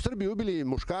kao da su Srbi ubili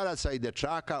muškaraca i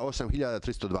dečaka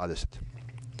 8320.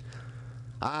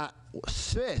 A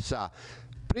sve sa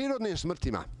prirodnim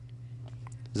smrtima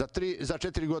za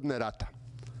 4 godine rata,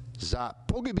 za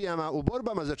pogibijama u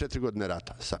borbama za 4 godine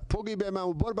rata, sa pogibijama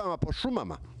u borbama po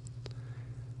šumama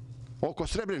oko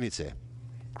Srebrenice,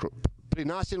 pri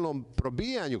nasilnom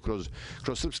probijanju kroz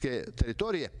srpske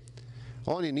teritorije,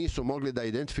 oni nisu mogli da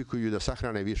identifikuju i da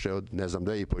sahrane više od, ne znam,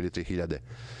 2.500 ili 3.000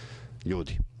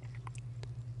 ljudi.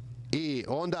 I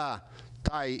onda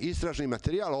taj istražni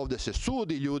materijal, ovde se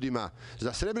sudi ljudima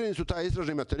za Srebrenicu, taj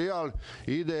istražni materijal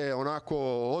ide onako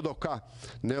od oka,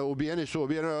 ubijeno je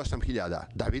 8.000.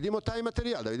 Da vidimo taj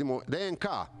materijal, da vidimo DNK.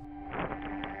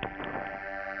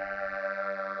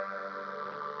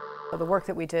 The work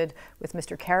that we did with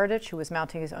Mr. Karadzic, who was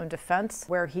mounting his own defense,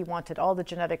 where he wanted all the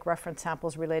genetic reference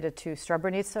samples related to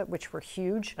Srebrenica, which were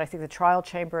huge. I think the trial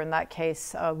chamber in that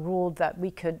case ruled that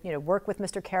we could, work with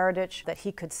Mr. Karadzic, that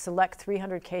he could select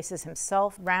 300 cases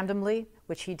himself randomly,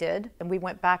 which he did. And we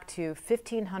went back to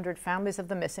 1,500 families of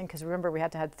the missing, because remember, we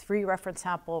had to have 3 reference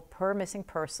samples per missing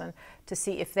person to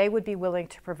see if they would be willing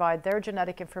to provide their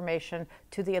genetic information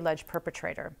to the alleged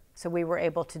perpetrator. So we were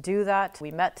able to do that.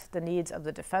 We met the needs of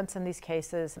the defense in these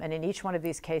cases, and in each one of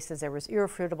these cases there was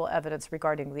irrefutable evidence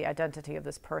regarding the identity of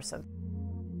this person.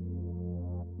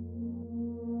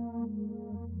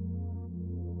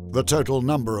 The total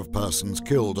number of persons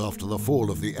killed after the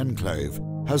fall of the enclave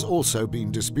has also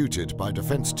been disputed by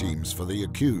defense teams for the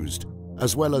accused,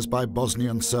 as well as by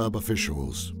Bosnian Serb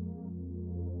officials.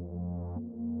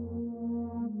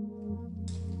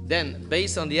 Then,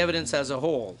 based on the evidence as a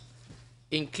whole,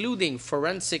 including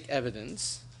forensic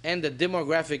evidence and the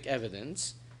demographic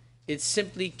evidence, it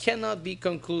simply cannot be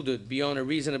concluded beyond a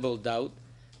reasonable doubt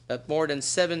that more than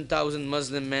 7,000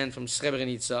 Muslim men from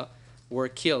Srebrenica were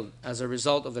killed as a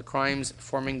result of the crimes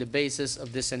forming the basis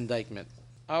of this indictment.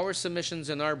 Our submissions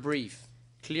in our brief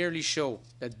clearly show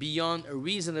that beyond a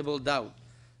reasonable doubt,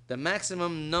 the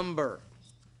maximum number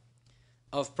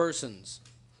of persons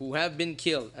who have been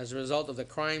killed as a result of the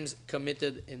crimes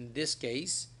committed in this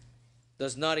case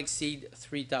does not exceed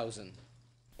 3,000.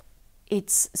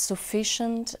 It's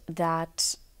sufficient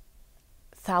that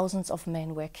thousands of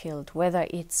men were killed, whether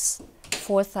it's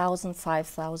 4,000,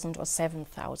 5,000 or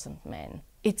 7,000 men.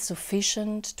 It's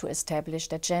sufficient to establish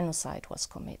that genocide was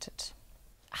committed.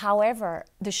 However,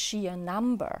 the sheer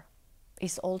number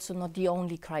is also not the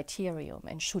only criterion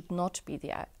and should not be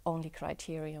the only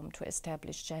criterion to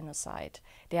establish genocide.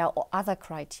 There are other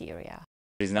criteria.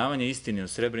 Priznavanje istine o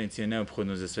Srebrenici je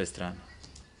neophodno za sve strane.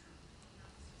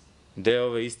 Deo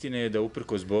ove istine je da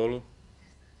uprkos bolu,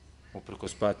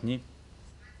 uprkos patnji,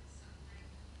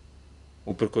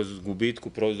 uprkos gubitku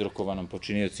prouzrokovanom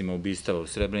počiniocima ubistava u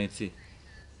Srebrenici,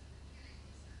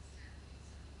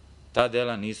 ta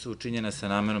dela nisu učinjena sa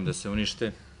namerom da se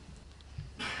unište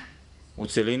u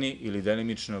celini ili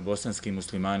delimično bosanski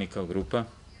muslimani kao grupa.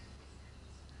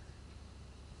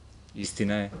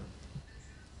 Istina je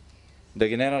da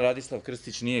general Radislav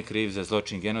Krstić nije kriv za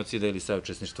zločin genocida ili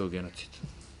saučesništvo u genocidu.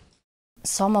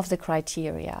 Some of the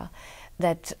criteria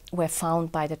that were found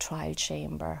by the trial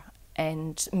chamber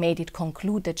and made it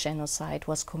conclude that genocide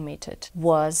was committed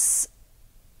was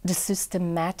the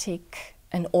systematic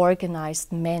and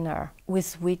organized manner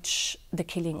with which the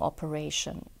killing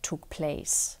operation took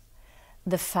place.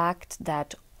 The fact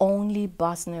that only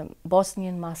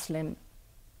Bosnian Muslim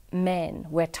men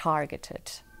were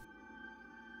targeted.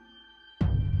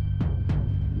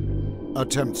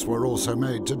 Attempts were also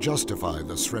made to justify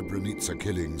the Srebrenica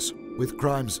killings, with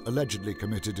crimes allegedly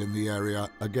committed in the area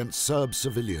against Serb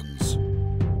civilians.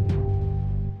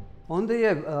 Onda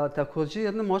je također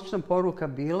jedna moćna poruka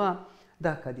bila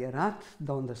da kad je rat,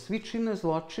 da onda svi čine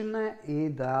zločine i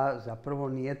da zapravo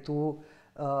nije tu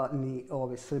ni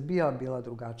Srbija bila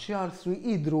drugačija, ali su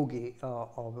i drugi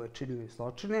činili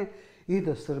zločine i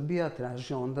da Srbija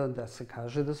traži onda da se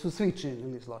kaže da su svi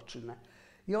činili zločine.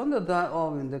 I onda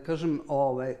da kažem,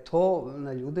 to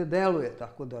na ljude deluje,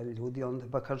 tako da ljudi onda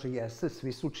pa kaže jeste,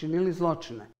 svi su činili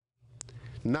zločine.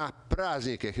 Na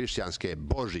praznike hrišćanske,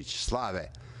 Božić,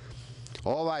 slave,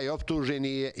 ovaj optuženi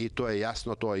je, i to je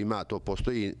jasno, to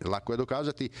postoji, lako je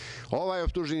dokazati, ovaj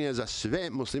optuženi je za sve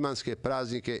muslimanske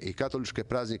praznike i katoličke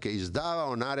praznike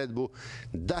izdavao naredbu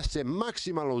da se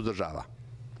maksimalno uzdržava.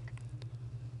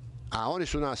 A oni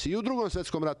su nas i u Drugom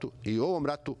svjetskom ratu i u ovom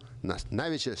ratu na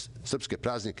najveće srpske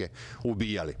praznike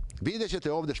ubijali. Vidjet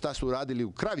ćete ovdje šta su radili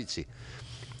u Kravici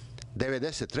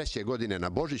 1993. godine na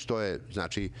Božić, to je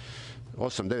znači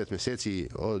 8-9 mjeseci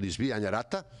od izbijanja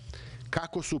rata,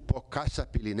 kako su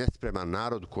pokasapili nespreman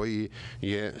narod koji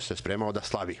je se spremao da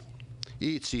slavi.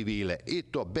 I civile, i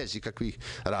to bez ikakvih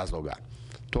razloga.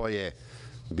 To je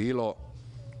bilo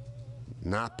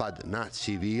napad na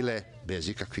civile bez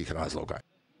ikakvih razloga.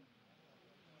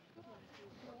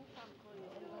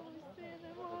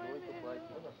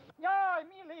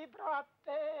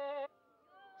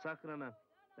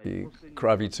 The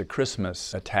Kravica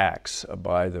Christmas attacks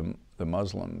by the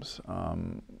Muslims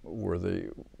were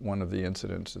one of the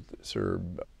incidents that the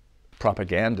Serb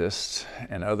propagandists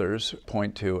and others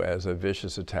point to as a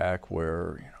vicious attack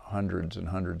where hundreds and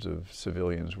hundreds of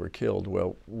civilians were killed.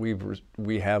 Well,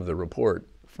 we have the report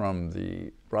from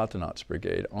the Bratunats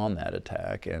Brigade on that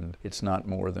attack, and it's not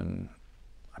more than,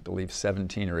 I believe,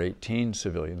 17 or 18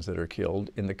 civilians that are killed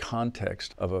in the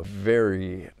context of a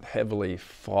very heavily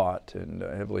fought and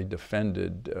heavily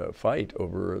defended fight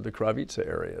over the Kravica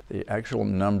area. The actual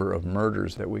number of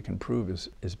murders that we can prove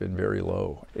has been very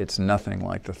low. It's nothing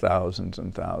like the thousands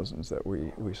and thousands that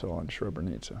we saw in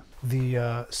Srebrenica.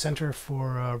 The Center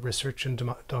for Research and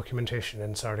Documentation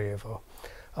in Sarajevo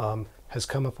has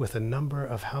come up with a number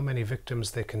of how many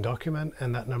victims they can document,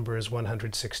 and that number is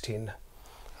 116.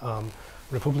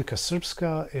 Republika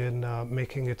Srpska, in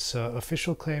making its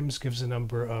official claims, gives a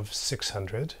number of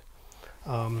 600.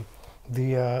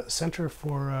 The Center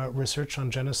for Research on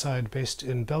Genocide, based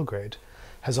in Belgrade,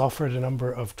 has offered a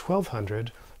number of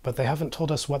 1,200, but they haven't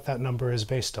told us what that number is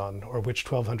based on or which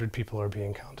 1,200 people are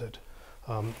being counted.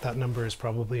 That number is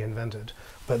probably invented.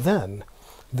 But then,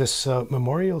 this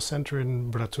memorial center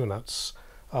in Bratunac,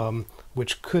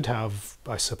 which could have,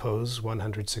 I suppose,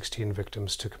 116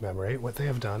 victims to commemorate, what they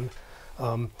have done,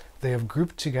 they have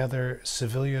grouped together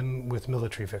civilian with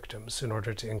military victims in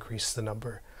order to increase the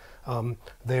number.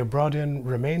 They have brought in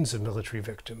remains of military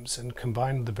victims and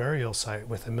combined the burial site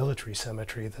with a military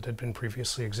cemetery that had been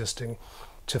previously existing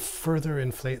to further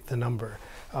inflate the number.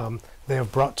 They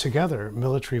have brought together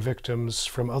military victims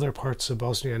from other parts of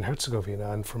Bosnia and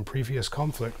Herzegovina and from previous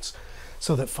conflicts,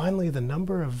 so that finally the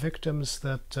number of victims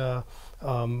that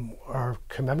are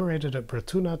commemorated at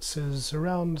Bratunac is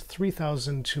around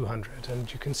 3,200,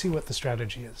 and you can see what the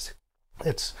strategy is.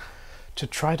 It's to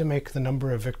try to make the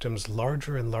number of victims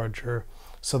larger and larger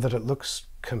so that it looks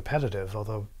competitive,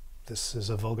 although this is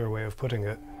a vulgar way of putting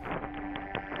it.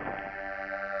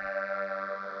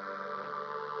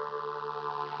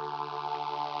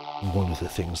 One of the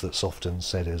things that's often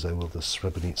said is, oh, well, the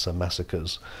Srebrenica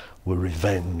massacres were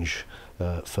revenge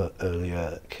for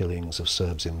earlier killings of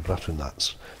Serbs in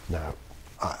Bratunac. Now,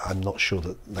 I'm not sure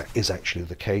that that is actually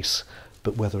the case,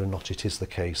 but whether or not it is the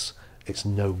case, it's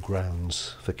no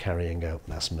grounds for carrying out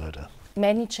mass murder.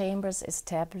 Many chambers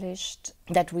established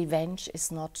that revenge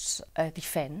is not a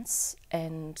defense,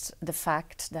 and the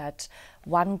fact that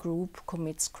one group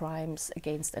commits crimes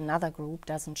against another group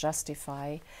doesn't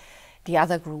justify the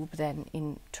other group then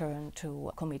in turn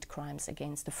to commit crimes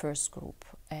against the first group.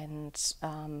 And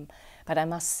but I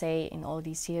must say, in all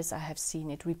these years I have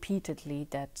seen it repeatedly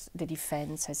that the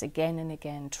defense has again and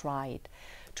again tried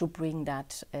to bring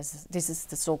that as, this is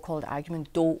the so-called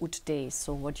argument, do ut des,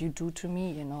 so what you do to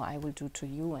me, you know, I will do to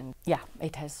you. And yeah,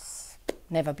 it has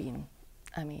never been,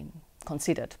 I mean,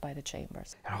 considered by the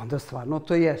chambers. Onda stvarno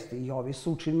to jeste. I ovi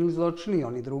su učinili zločine, i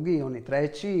oni drugi, i oni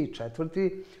treći, i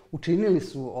četvrti. Učinili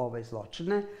su ove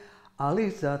zločine,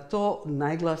 ali zato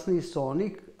najglasniji su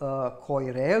oni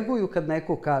koji reaguju kad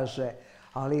neko kaže,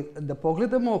 ali da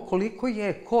pogledamo koliko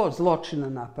je ko zločina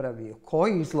napravio,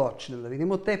 koji zločina, da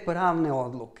vidimo te pravne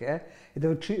odluke i da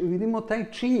vidimo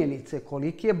taj činjenice,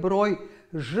 koliki je broj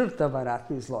žrtava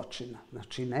ratnih zločina.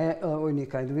 Znači, ne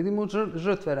vojnika, da vidimo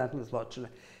žrtve ratnih zločina.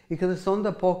 I kada se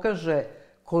onda pokaže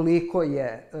koliko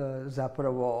je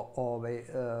zapravo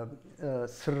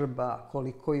Srba,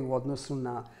 koliko je u odnosu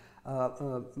na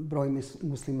broj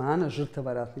muslimana,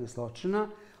 žrtava ratnih zločina,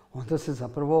 onda se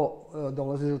zapravo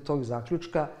dolazi do tog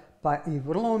zaključka, pa i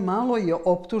vrlo malo je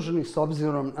optuženih s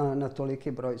obzirom na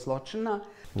toliki broj zločina.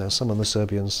 Now, some on the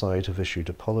Serbian side have issued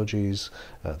apologies,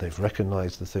 they've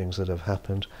recognized the things that have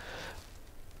happened,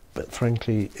 but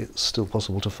frankly, it's still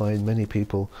possible to find many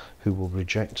people who will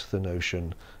reject the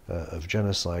notion of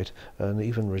genocide and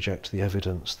even reject the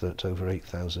evidence that over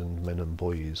 8,000 men and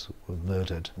boys were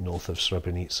murdered north of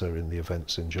Srebrenica in the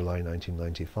events in July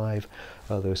 1995.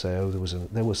 They'll say, oh,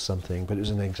 there was something, but it was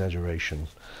an exaggeration.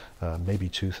 Maybe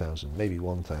 2,000, maybe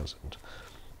 1,000.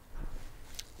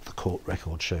 The court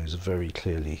record shows very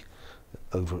clearly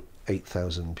over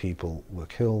 8,000 people were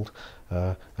killed,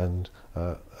 and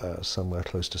somewhere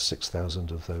close to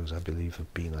 6,000 of those, I believe,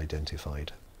 have been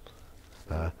identified.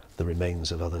 The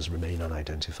remains of others remain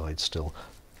unidentified still,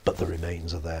 but the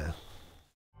remains are there.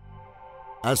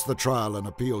 As the trial and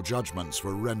appeal judgments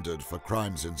were rendered for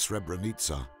crimes in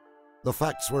Srebrenica, the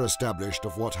facts were established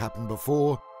of what happened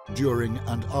before, during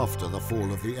and after the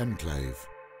fall of the enclave.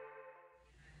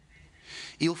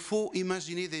 Il faut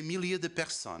imaginer des milliers de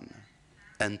personnes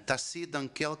entassées dans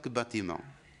quelques bâtiments,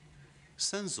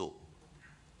 sans eau,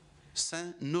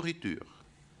 sans nourriture.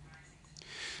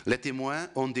 Les témoins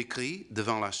ont décrit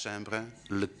devant la chambre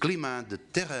le climat de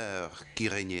terreur qui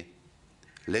régnait,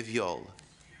 les viols,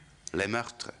 les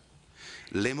meurtres,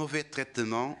 les mauvais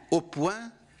traitements, au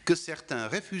point que certains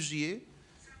réfugiés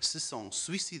se sont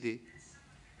suicidés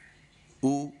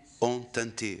ou ont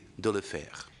tenté de le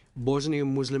faire. Bosnian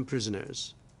Muslim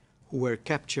prisoners who were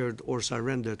captured or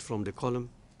surrendered from the column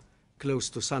close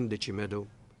to Sandici Meadow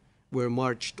were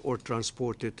marched or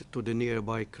transported to the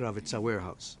nearby Kravica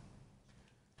warehouse.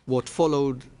 What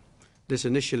followed this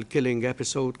initial killing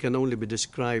episode can only be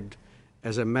described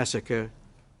as a massacre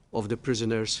of the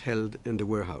prisoners held in the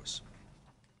warehouse.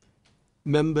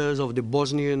 Members of the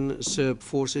Bosnian Serb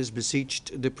forces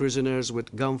besieged the prisoners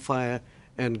with gunfire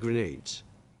and grenades.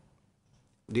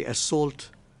 The assault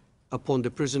upon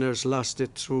the prisoners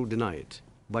lasted through the night.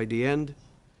 By the end,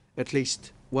 at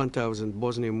least 1,000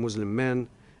 Bosnian Muslim men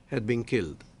had been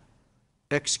killed.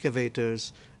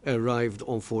 Excavators arrived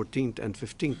on 14th and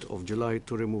 15th of July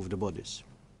to remove the bodies.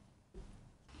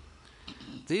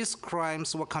 These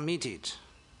crimes were committed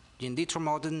in little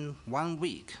more than 1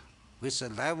 week with a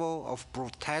level of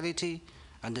brutality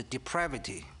and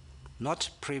depravity not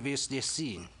previously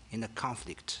seen in a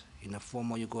conflict in the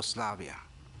former Yugoslavia,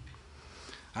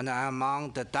 and are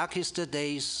among the darkest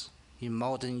days in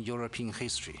modern European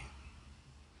history.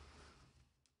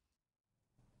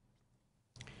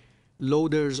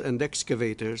 Loaders and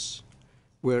excavators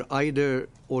were either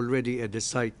already at the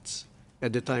sites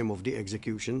at the time of the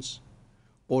executions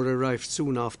or arrived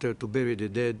soon after to bury the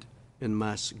dead in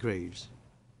mass graves.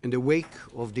 In the wake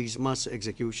of these mass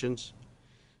executions,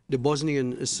 the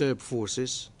Bosnian Serb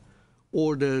forces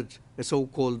ordered a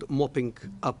so-called mopping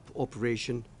up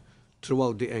operation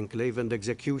throughout the enclave, and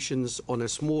executions on a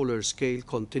smaller scale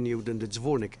continued in the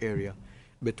Zvornik area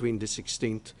between the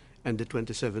 16th and the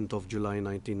 27th of July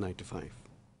 1995.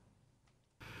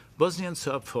 Bosnian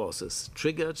Serb forces,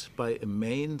 triggered by a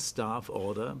main staff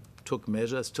order, took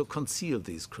measures to conceal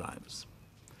these crimes.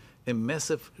 A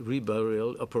massive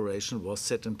reburial operation was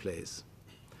set in place.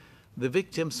 The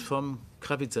victims from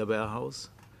Kravica warehouse,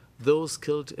 those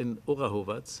killed in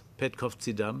Orahovac,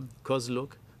 Petkovci Dam,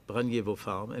 Kozluk, Branjevo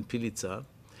farm and Pilica,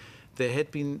 that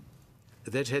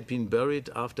had been buried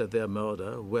after their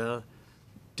murder, were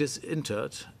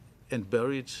disinterred and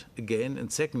buried again in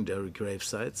secondary grave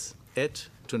sites at,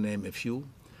 to name a few,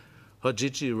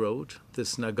 Hodzici Road, the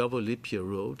Snagovo-Lipje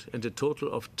Road, and a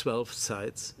total of 12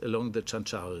 sites along the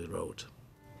Chanchari Road.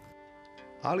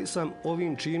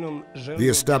 The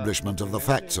establishment of the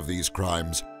facts of these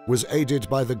crimes was aided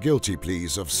by the guilty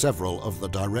pleas of several of the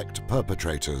direct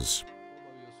perpetrators.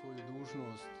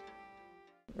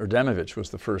 Erdemanović was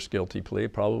the first guilty plea,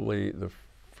 probably the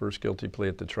first guilty plea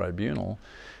at the tribunal.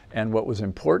 And what was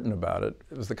important about it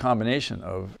was the combination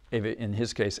of, in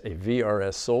his case, a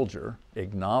VRS soldier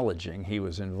acknowledging he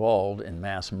was involved in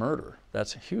mass murder.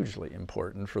 That's hugely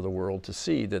important for the world to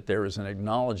see, that there is an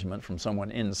acknowledgement from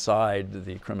someone inside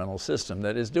the criminal system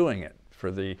that is doing it.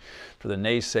 For the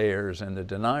naysayers and the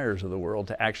deniers of the world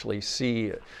to actually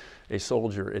see a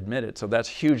soldier admit it. So that's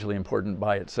hugely important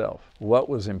by itself. What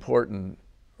was important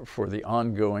for the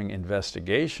ongoing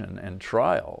investigation and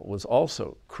trial was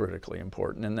also critically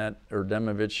important, in that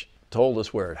Erdemanović told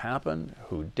us where it happened,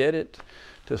 who did it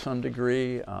to some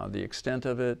degree, the extent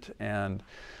of it, and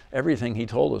everything he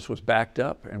told us was backed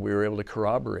up, and we were able to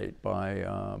corroborate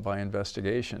by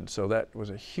investigation. So that was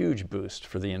a huge boost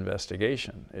for the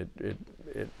investigation.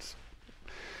 It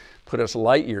put us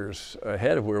light years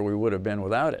ahead of where we would have been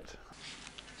without it.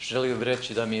 Želio bih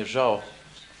reći da mi je žao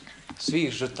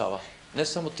svih žrtava, ne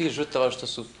samo tih žrtava što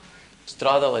su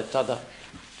stradale tada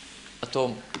na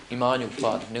tom imanju u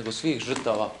Padu, nego svih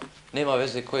žrtava, nema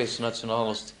veze koje su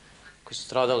nacionalnosti, koji su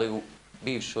stradali u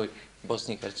bivšoj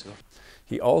Bosni I Hercegovini.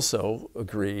 He also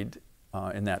agreed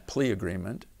in that plea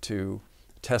agreement to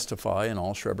testify in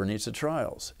all Srebrenica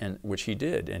trials, and which he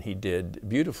did, and he did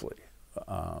beautifully,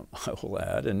 I will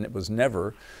add, and it was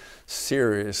never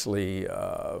seriously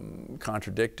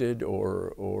contradicted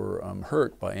or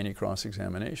hurt by any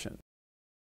cross-examination.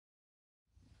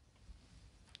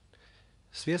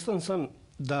 Svjestan sam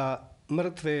da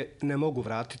mrtve ne mogu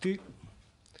vratiti,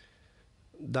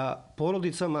 da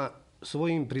porodicama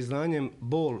svojim priznanjem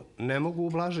bol ne mogu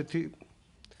ublažiti,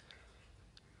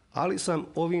 ali sam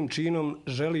ovim činom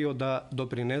želio da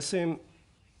doprinesem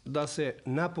da se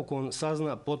napokon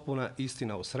sazna potpuna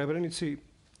istina o Srebrenici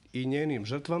i njenim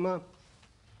žrtvama,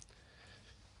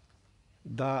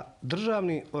 da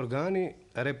državni organi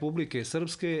Republike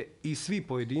Srpske i svi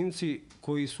pojedinci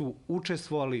koji su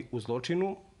učestvovali u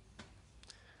zločinu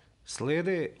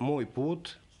slede moj put,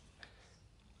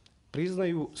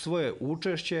 priznaju svoje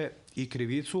učešće i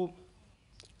krivicu,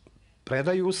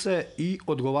 predaju se i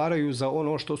odgovaraju za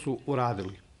ono što su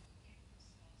uradili.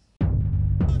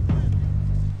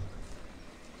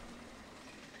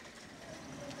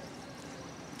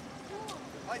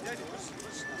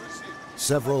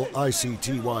 Several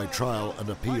ICTY trial and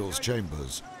appeals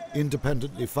chambers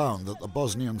independently found that the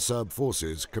Bosnian Serb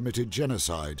forces committed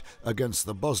genocide against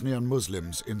the Bosnian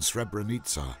Muslims in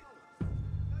Srebrenica.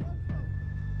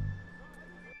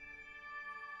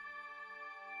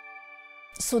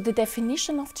 So the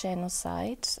definition of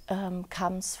genocide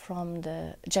comes from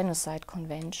the Genocide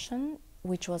Convention,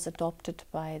 which was adopted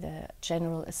by the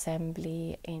General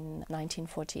Assembly in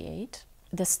 1948.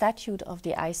 The statute of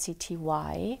the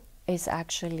ICTY is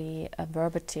actually a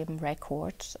verbatim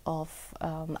record of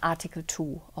Article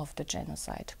 2 of the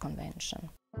Genocide Convention.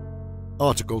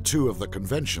 Article 2 of the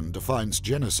Convention defines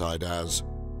genocide as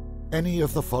any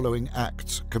of the following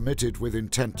acts committed with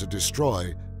intent to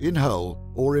destroy, in whole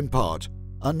or in part,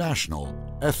 a national,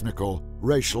 ethnical,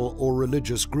 racial or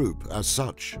religious group as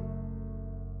such,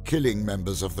 killing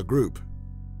members of the group,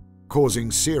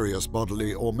 causing serious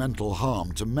bodily or mental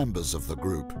harm to members of the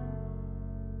group,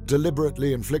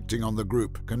 deliberately inflicting on the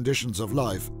group conditions of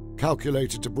life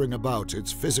calculated to bring about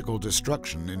its physical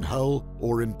destruction in whole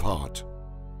or in part,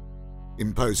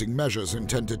 imposing measures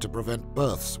intended to prevent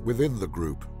births within the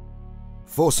group,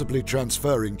 forcibly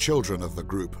transferring children of the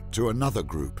group to another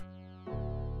group.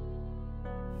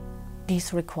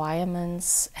 These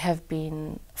requirements have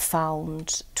been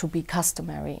found to be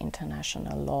customary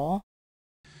international law.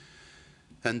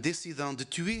 En décidant de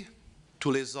tuer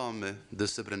tous les hommes de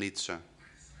Srebrenica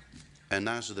en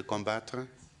âge de combattre,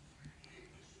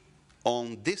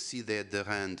 on décidait de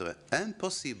rendre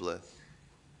impossible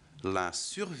la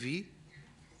survie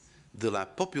de la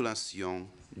population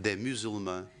des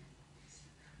musulmans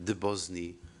de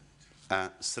Bosnie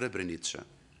à Srebrenica.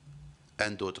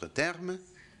 En d'autres termes,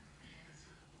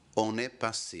 on est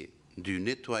passé du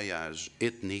nettoyage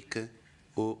ethnique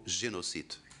au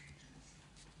génocide.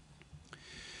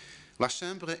 La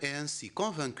Chambre est ainsi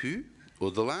convaincue,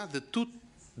 au-delà de tout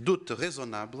doute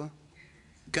raisonnable,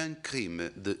 qu'un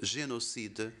crime de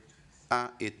génocide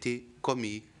a été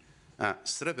commis à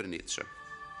Srebrenica.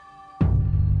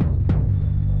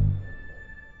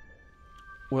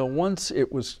 Well, once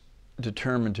it was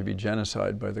determined to be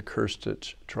genocide by the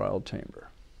Krstić trial chamber,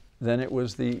 then it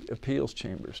was the appeals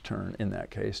chamber's turn in that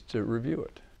case to review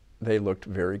it. They looked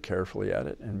very carefully at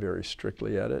it and very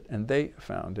strictly at it, and they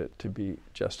found it to be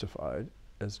justified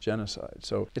as genocide.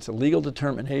 So it's a legal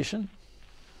determination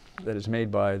that is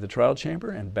made by the trial chamber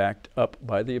and backed up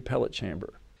by the appellate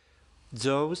chamber.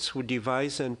 Those who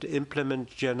devise and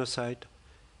implement genocide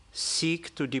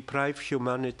seek to deprive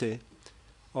humanity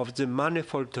of the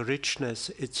manifold richness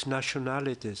its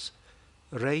nationalities,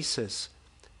 races,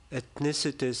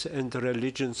 ethnicities, and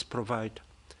religions provide.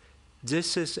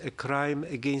 This is a crime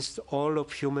against all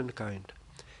of humankind,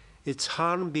 its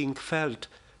harm being felt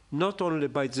not only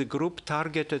by the group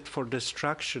targeted for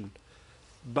destruction,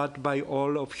 but by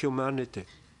all of humanity.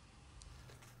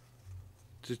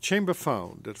 The chamber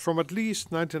found that from at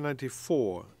least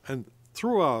 1994 and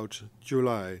throughout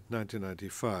July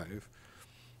 1995,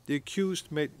 the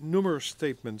accused made numerous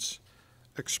statements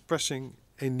expressing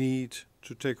a need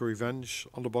to take revenge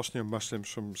on the Bosnian Muslims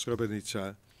from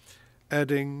Srebrenica,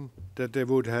 adding that they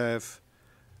would have,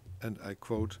 and I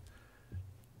quote,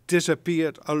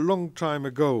 disappeared a long time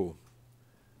ago,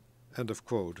 end of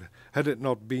quote, had it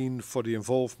not been for the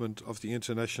involvement of the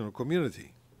international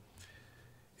community.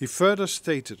 He further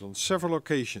stated on several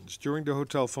occasions during the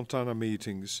Hotel Fontana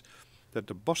meetings that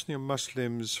the Bosnian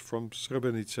Muslims from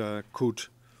Srebrenica could,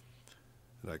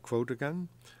 and I quote again,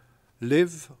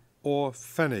 live or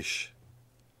vanish,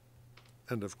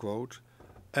 end of quote,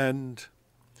 and,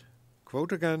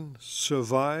 quote again,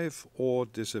 survive or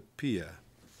disappear.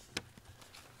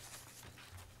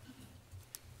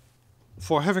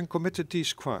 For having committed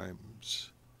these crimes,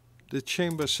 the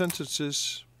chamber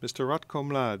sentences Mr. Ratko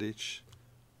Mladic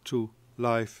to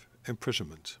life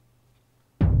imprisonment.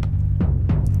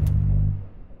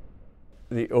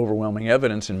 The overwhelming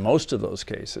evidence in most of those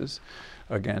cases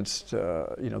against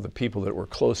the people that were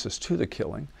closest to the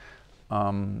killing,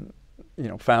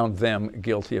 found them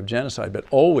guilty of genocide, but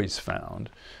always found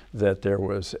that there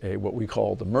was what we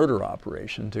call the murder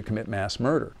operation to commit mass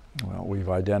murder. Well, we've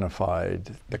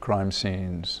identified the crime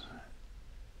scenes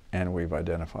and we've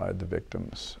identified the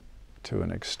victims to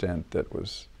an extent that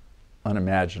was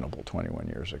unimaginable 21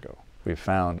 years ago. We've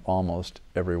found almost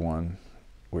everyone.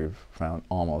 We've found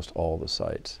almost all the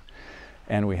sites.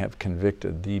 And we have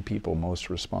convicted the people most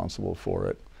responsible for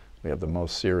it. We have the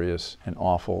most serious and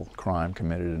awful crime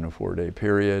committed in a 4-day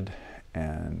period,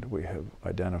 and we have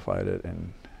identified it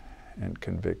and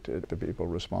convicted the people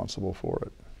responsible for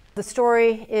it. The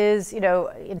story is,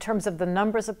 in terms of the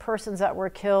numbers of persons that were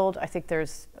killed, I think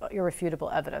there's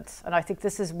irrefutable evidence. And I think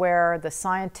this is where the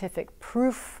scientific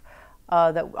proof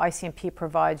that ICMP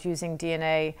provides using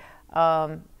DNA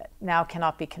now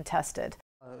cannot be contested.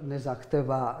 Ne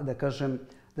zahteva, da kažem,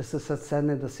 da se sad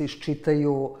sedne, da se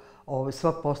iščitaju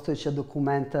sva postojeća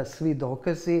dokumenta, svi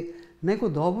dokazi, nego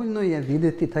dovoljno je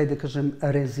vidjeti taj, da kažem,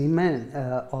 rezime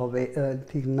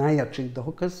tih najjačih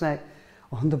dokaza,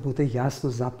 onda bude jasno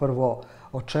zapravo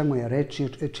o čemu je reč,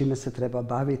 čime se treba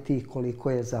baviti i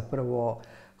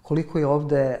koliko je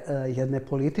ovde jedne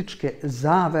političke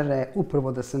zavere,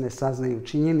 upravo da se ne saznaju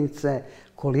činjenice,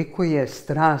 koliko je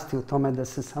strasti u tome da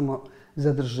se samo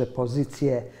zadrže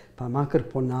pozicije, pa makar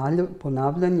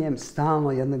ponavljanjem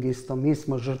stalno jednog isto, mi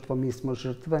smo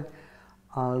žrtve,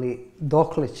 ali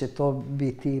dokle će to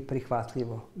biti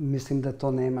prihvatljivo? Mislim da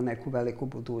to nema neku veliku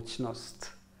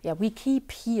budućnost. Yeah, we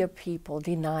keep here people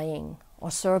denying,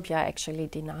 or Serbia actually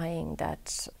denying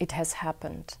that it has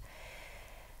happened.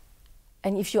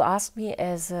 And if you ask me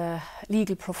as a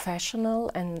legal professional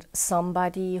and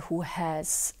somebody who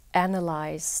has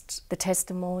analyzed the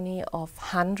testimony of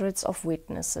hundreds of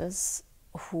witnesses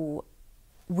who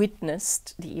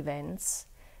witnessed the events,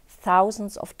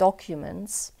 thousands of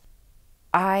documents,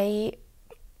 I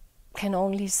can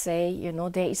only say,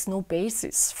 there is no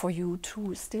basis for you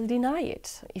to still deny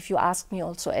it. If you ask me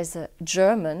also as a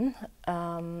German,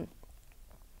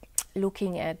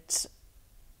 looking at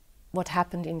what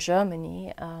happened in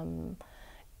Germany,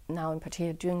 now in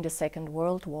particular during the Second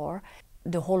World War,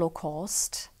 the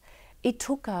Holocaust, it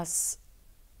took us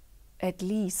at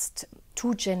least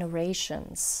 2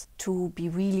 generations to be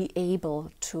really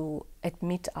able to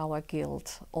admit our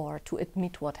guilt or to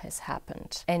admit what has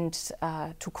happened and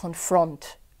to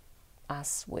confront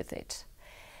us with it.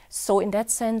 So in that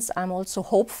sense, I'm also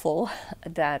hopeful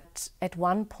that at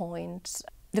one point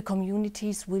the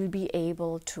communities will be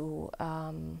able to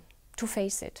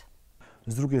face it.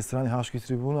 S druge strane, Haški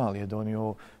tribunal je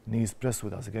donio niz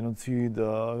presuda za genocid,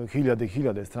 hiljade i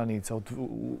hiljade stranica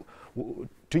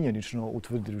činjenično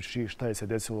utvrdivši šta je se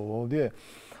desilo ovdje.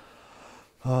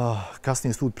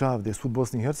 Kasnije sud pravde, sud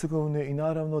Bosne i Hercegovine i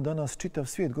naravno danas čitav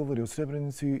svijet govori o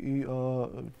Srebrenici i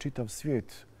čitav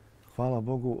svijet, hvala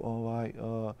Bogu,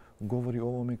 govori o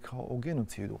ovome kao o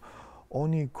genocidu.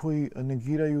 Oni koji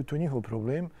negiraju, to je njihov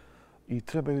problem i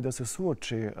trebaju da se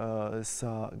suoče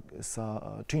sa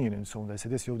činjenicom da se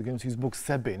desio ovdje genocid zbog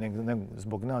sebe, ne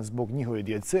zbog nas, zbog njihove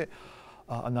djece,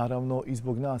 a naravno i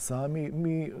zbog nas sami.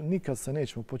 Mi nikad se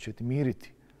nećemo početi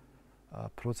miriti.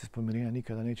 Proces pomirenja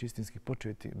nikada neće istinski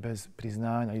početi bez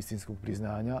priznanja, istinskog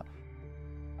priznanja.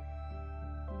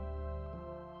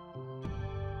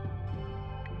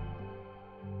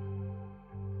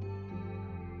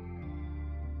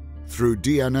 Through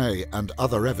DNA and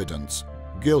other evidence,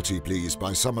 guilty pleas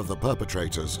by some of the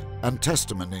perpetrators, and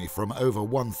testimony from over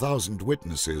 1,000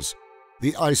 witnesses,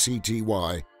 the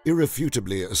ICTY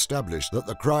irrefutably established that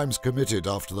the crimes committed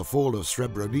after the fall of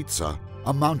Srebrenica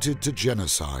amounted to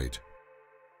genocide.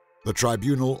 The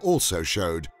tribunal also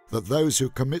showed that those who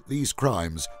commit these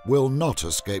crimes will not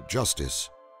escape justice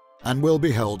and will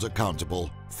be held accountable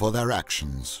for their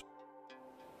actions.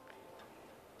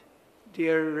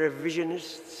 Dear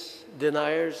revisionists,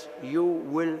 deniers, you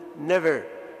will never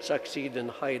succeed in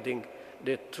hiding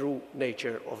the true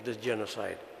nature of this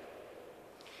genocide.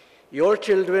 Your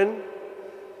children,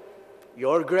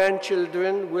 your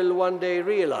grandchildren will one day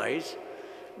realize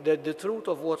that the truth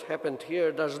of what happened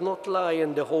here does not lie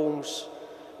in the homes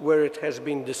where it has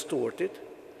been distorted,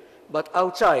 but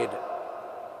outside,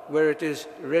 where it is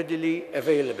readily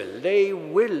available. They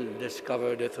will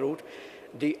discover the truth,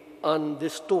 the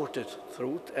undistorted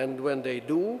truth, and when they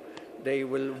do, they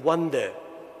will wonder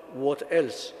what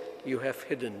else you have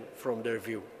hidden from their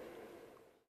view.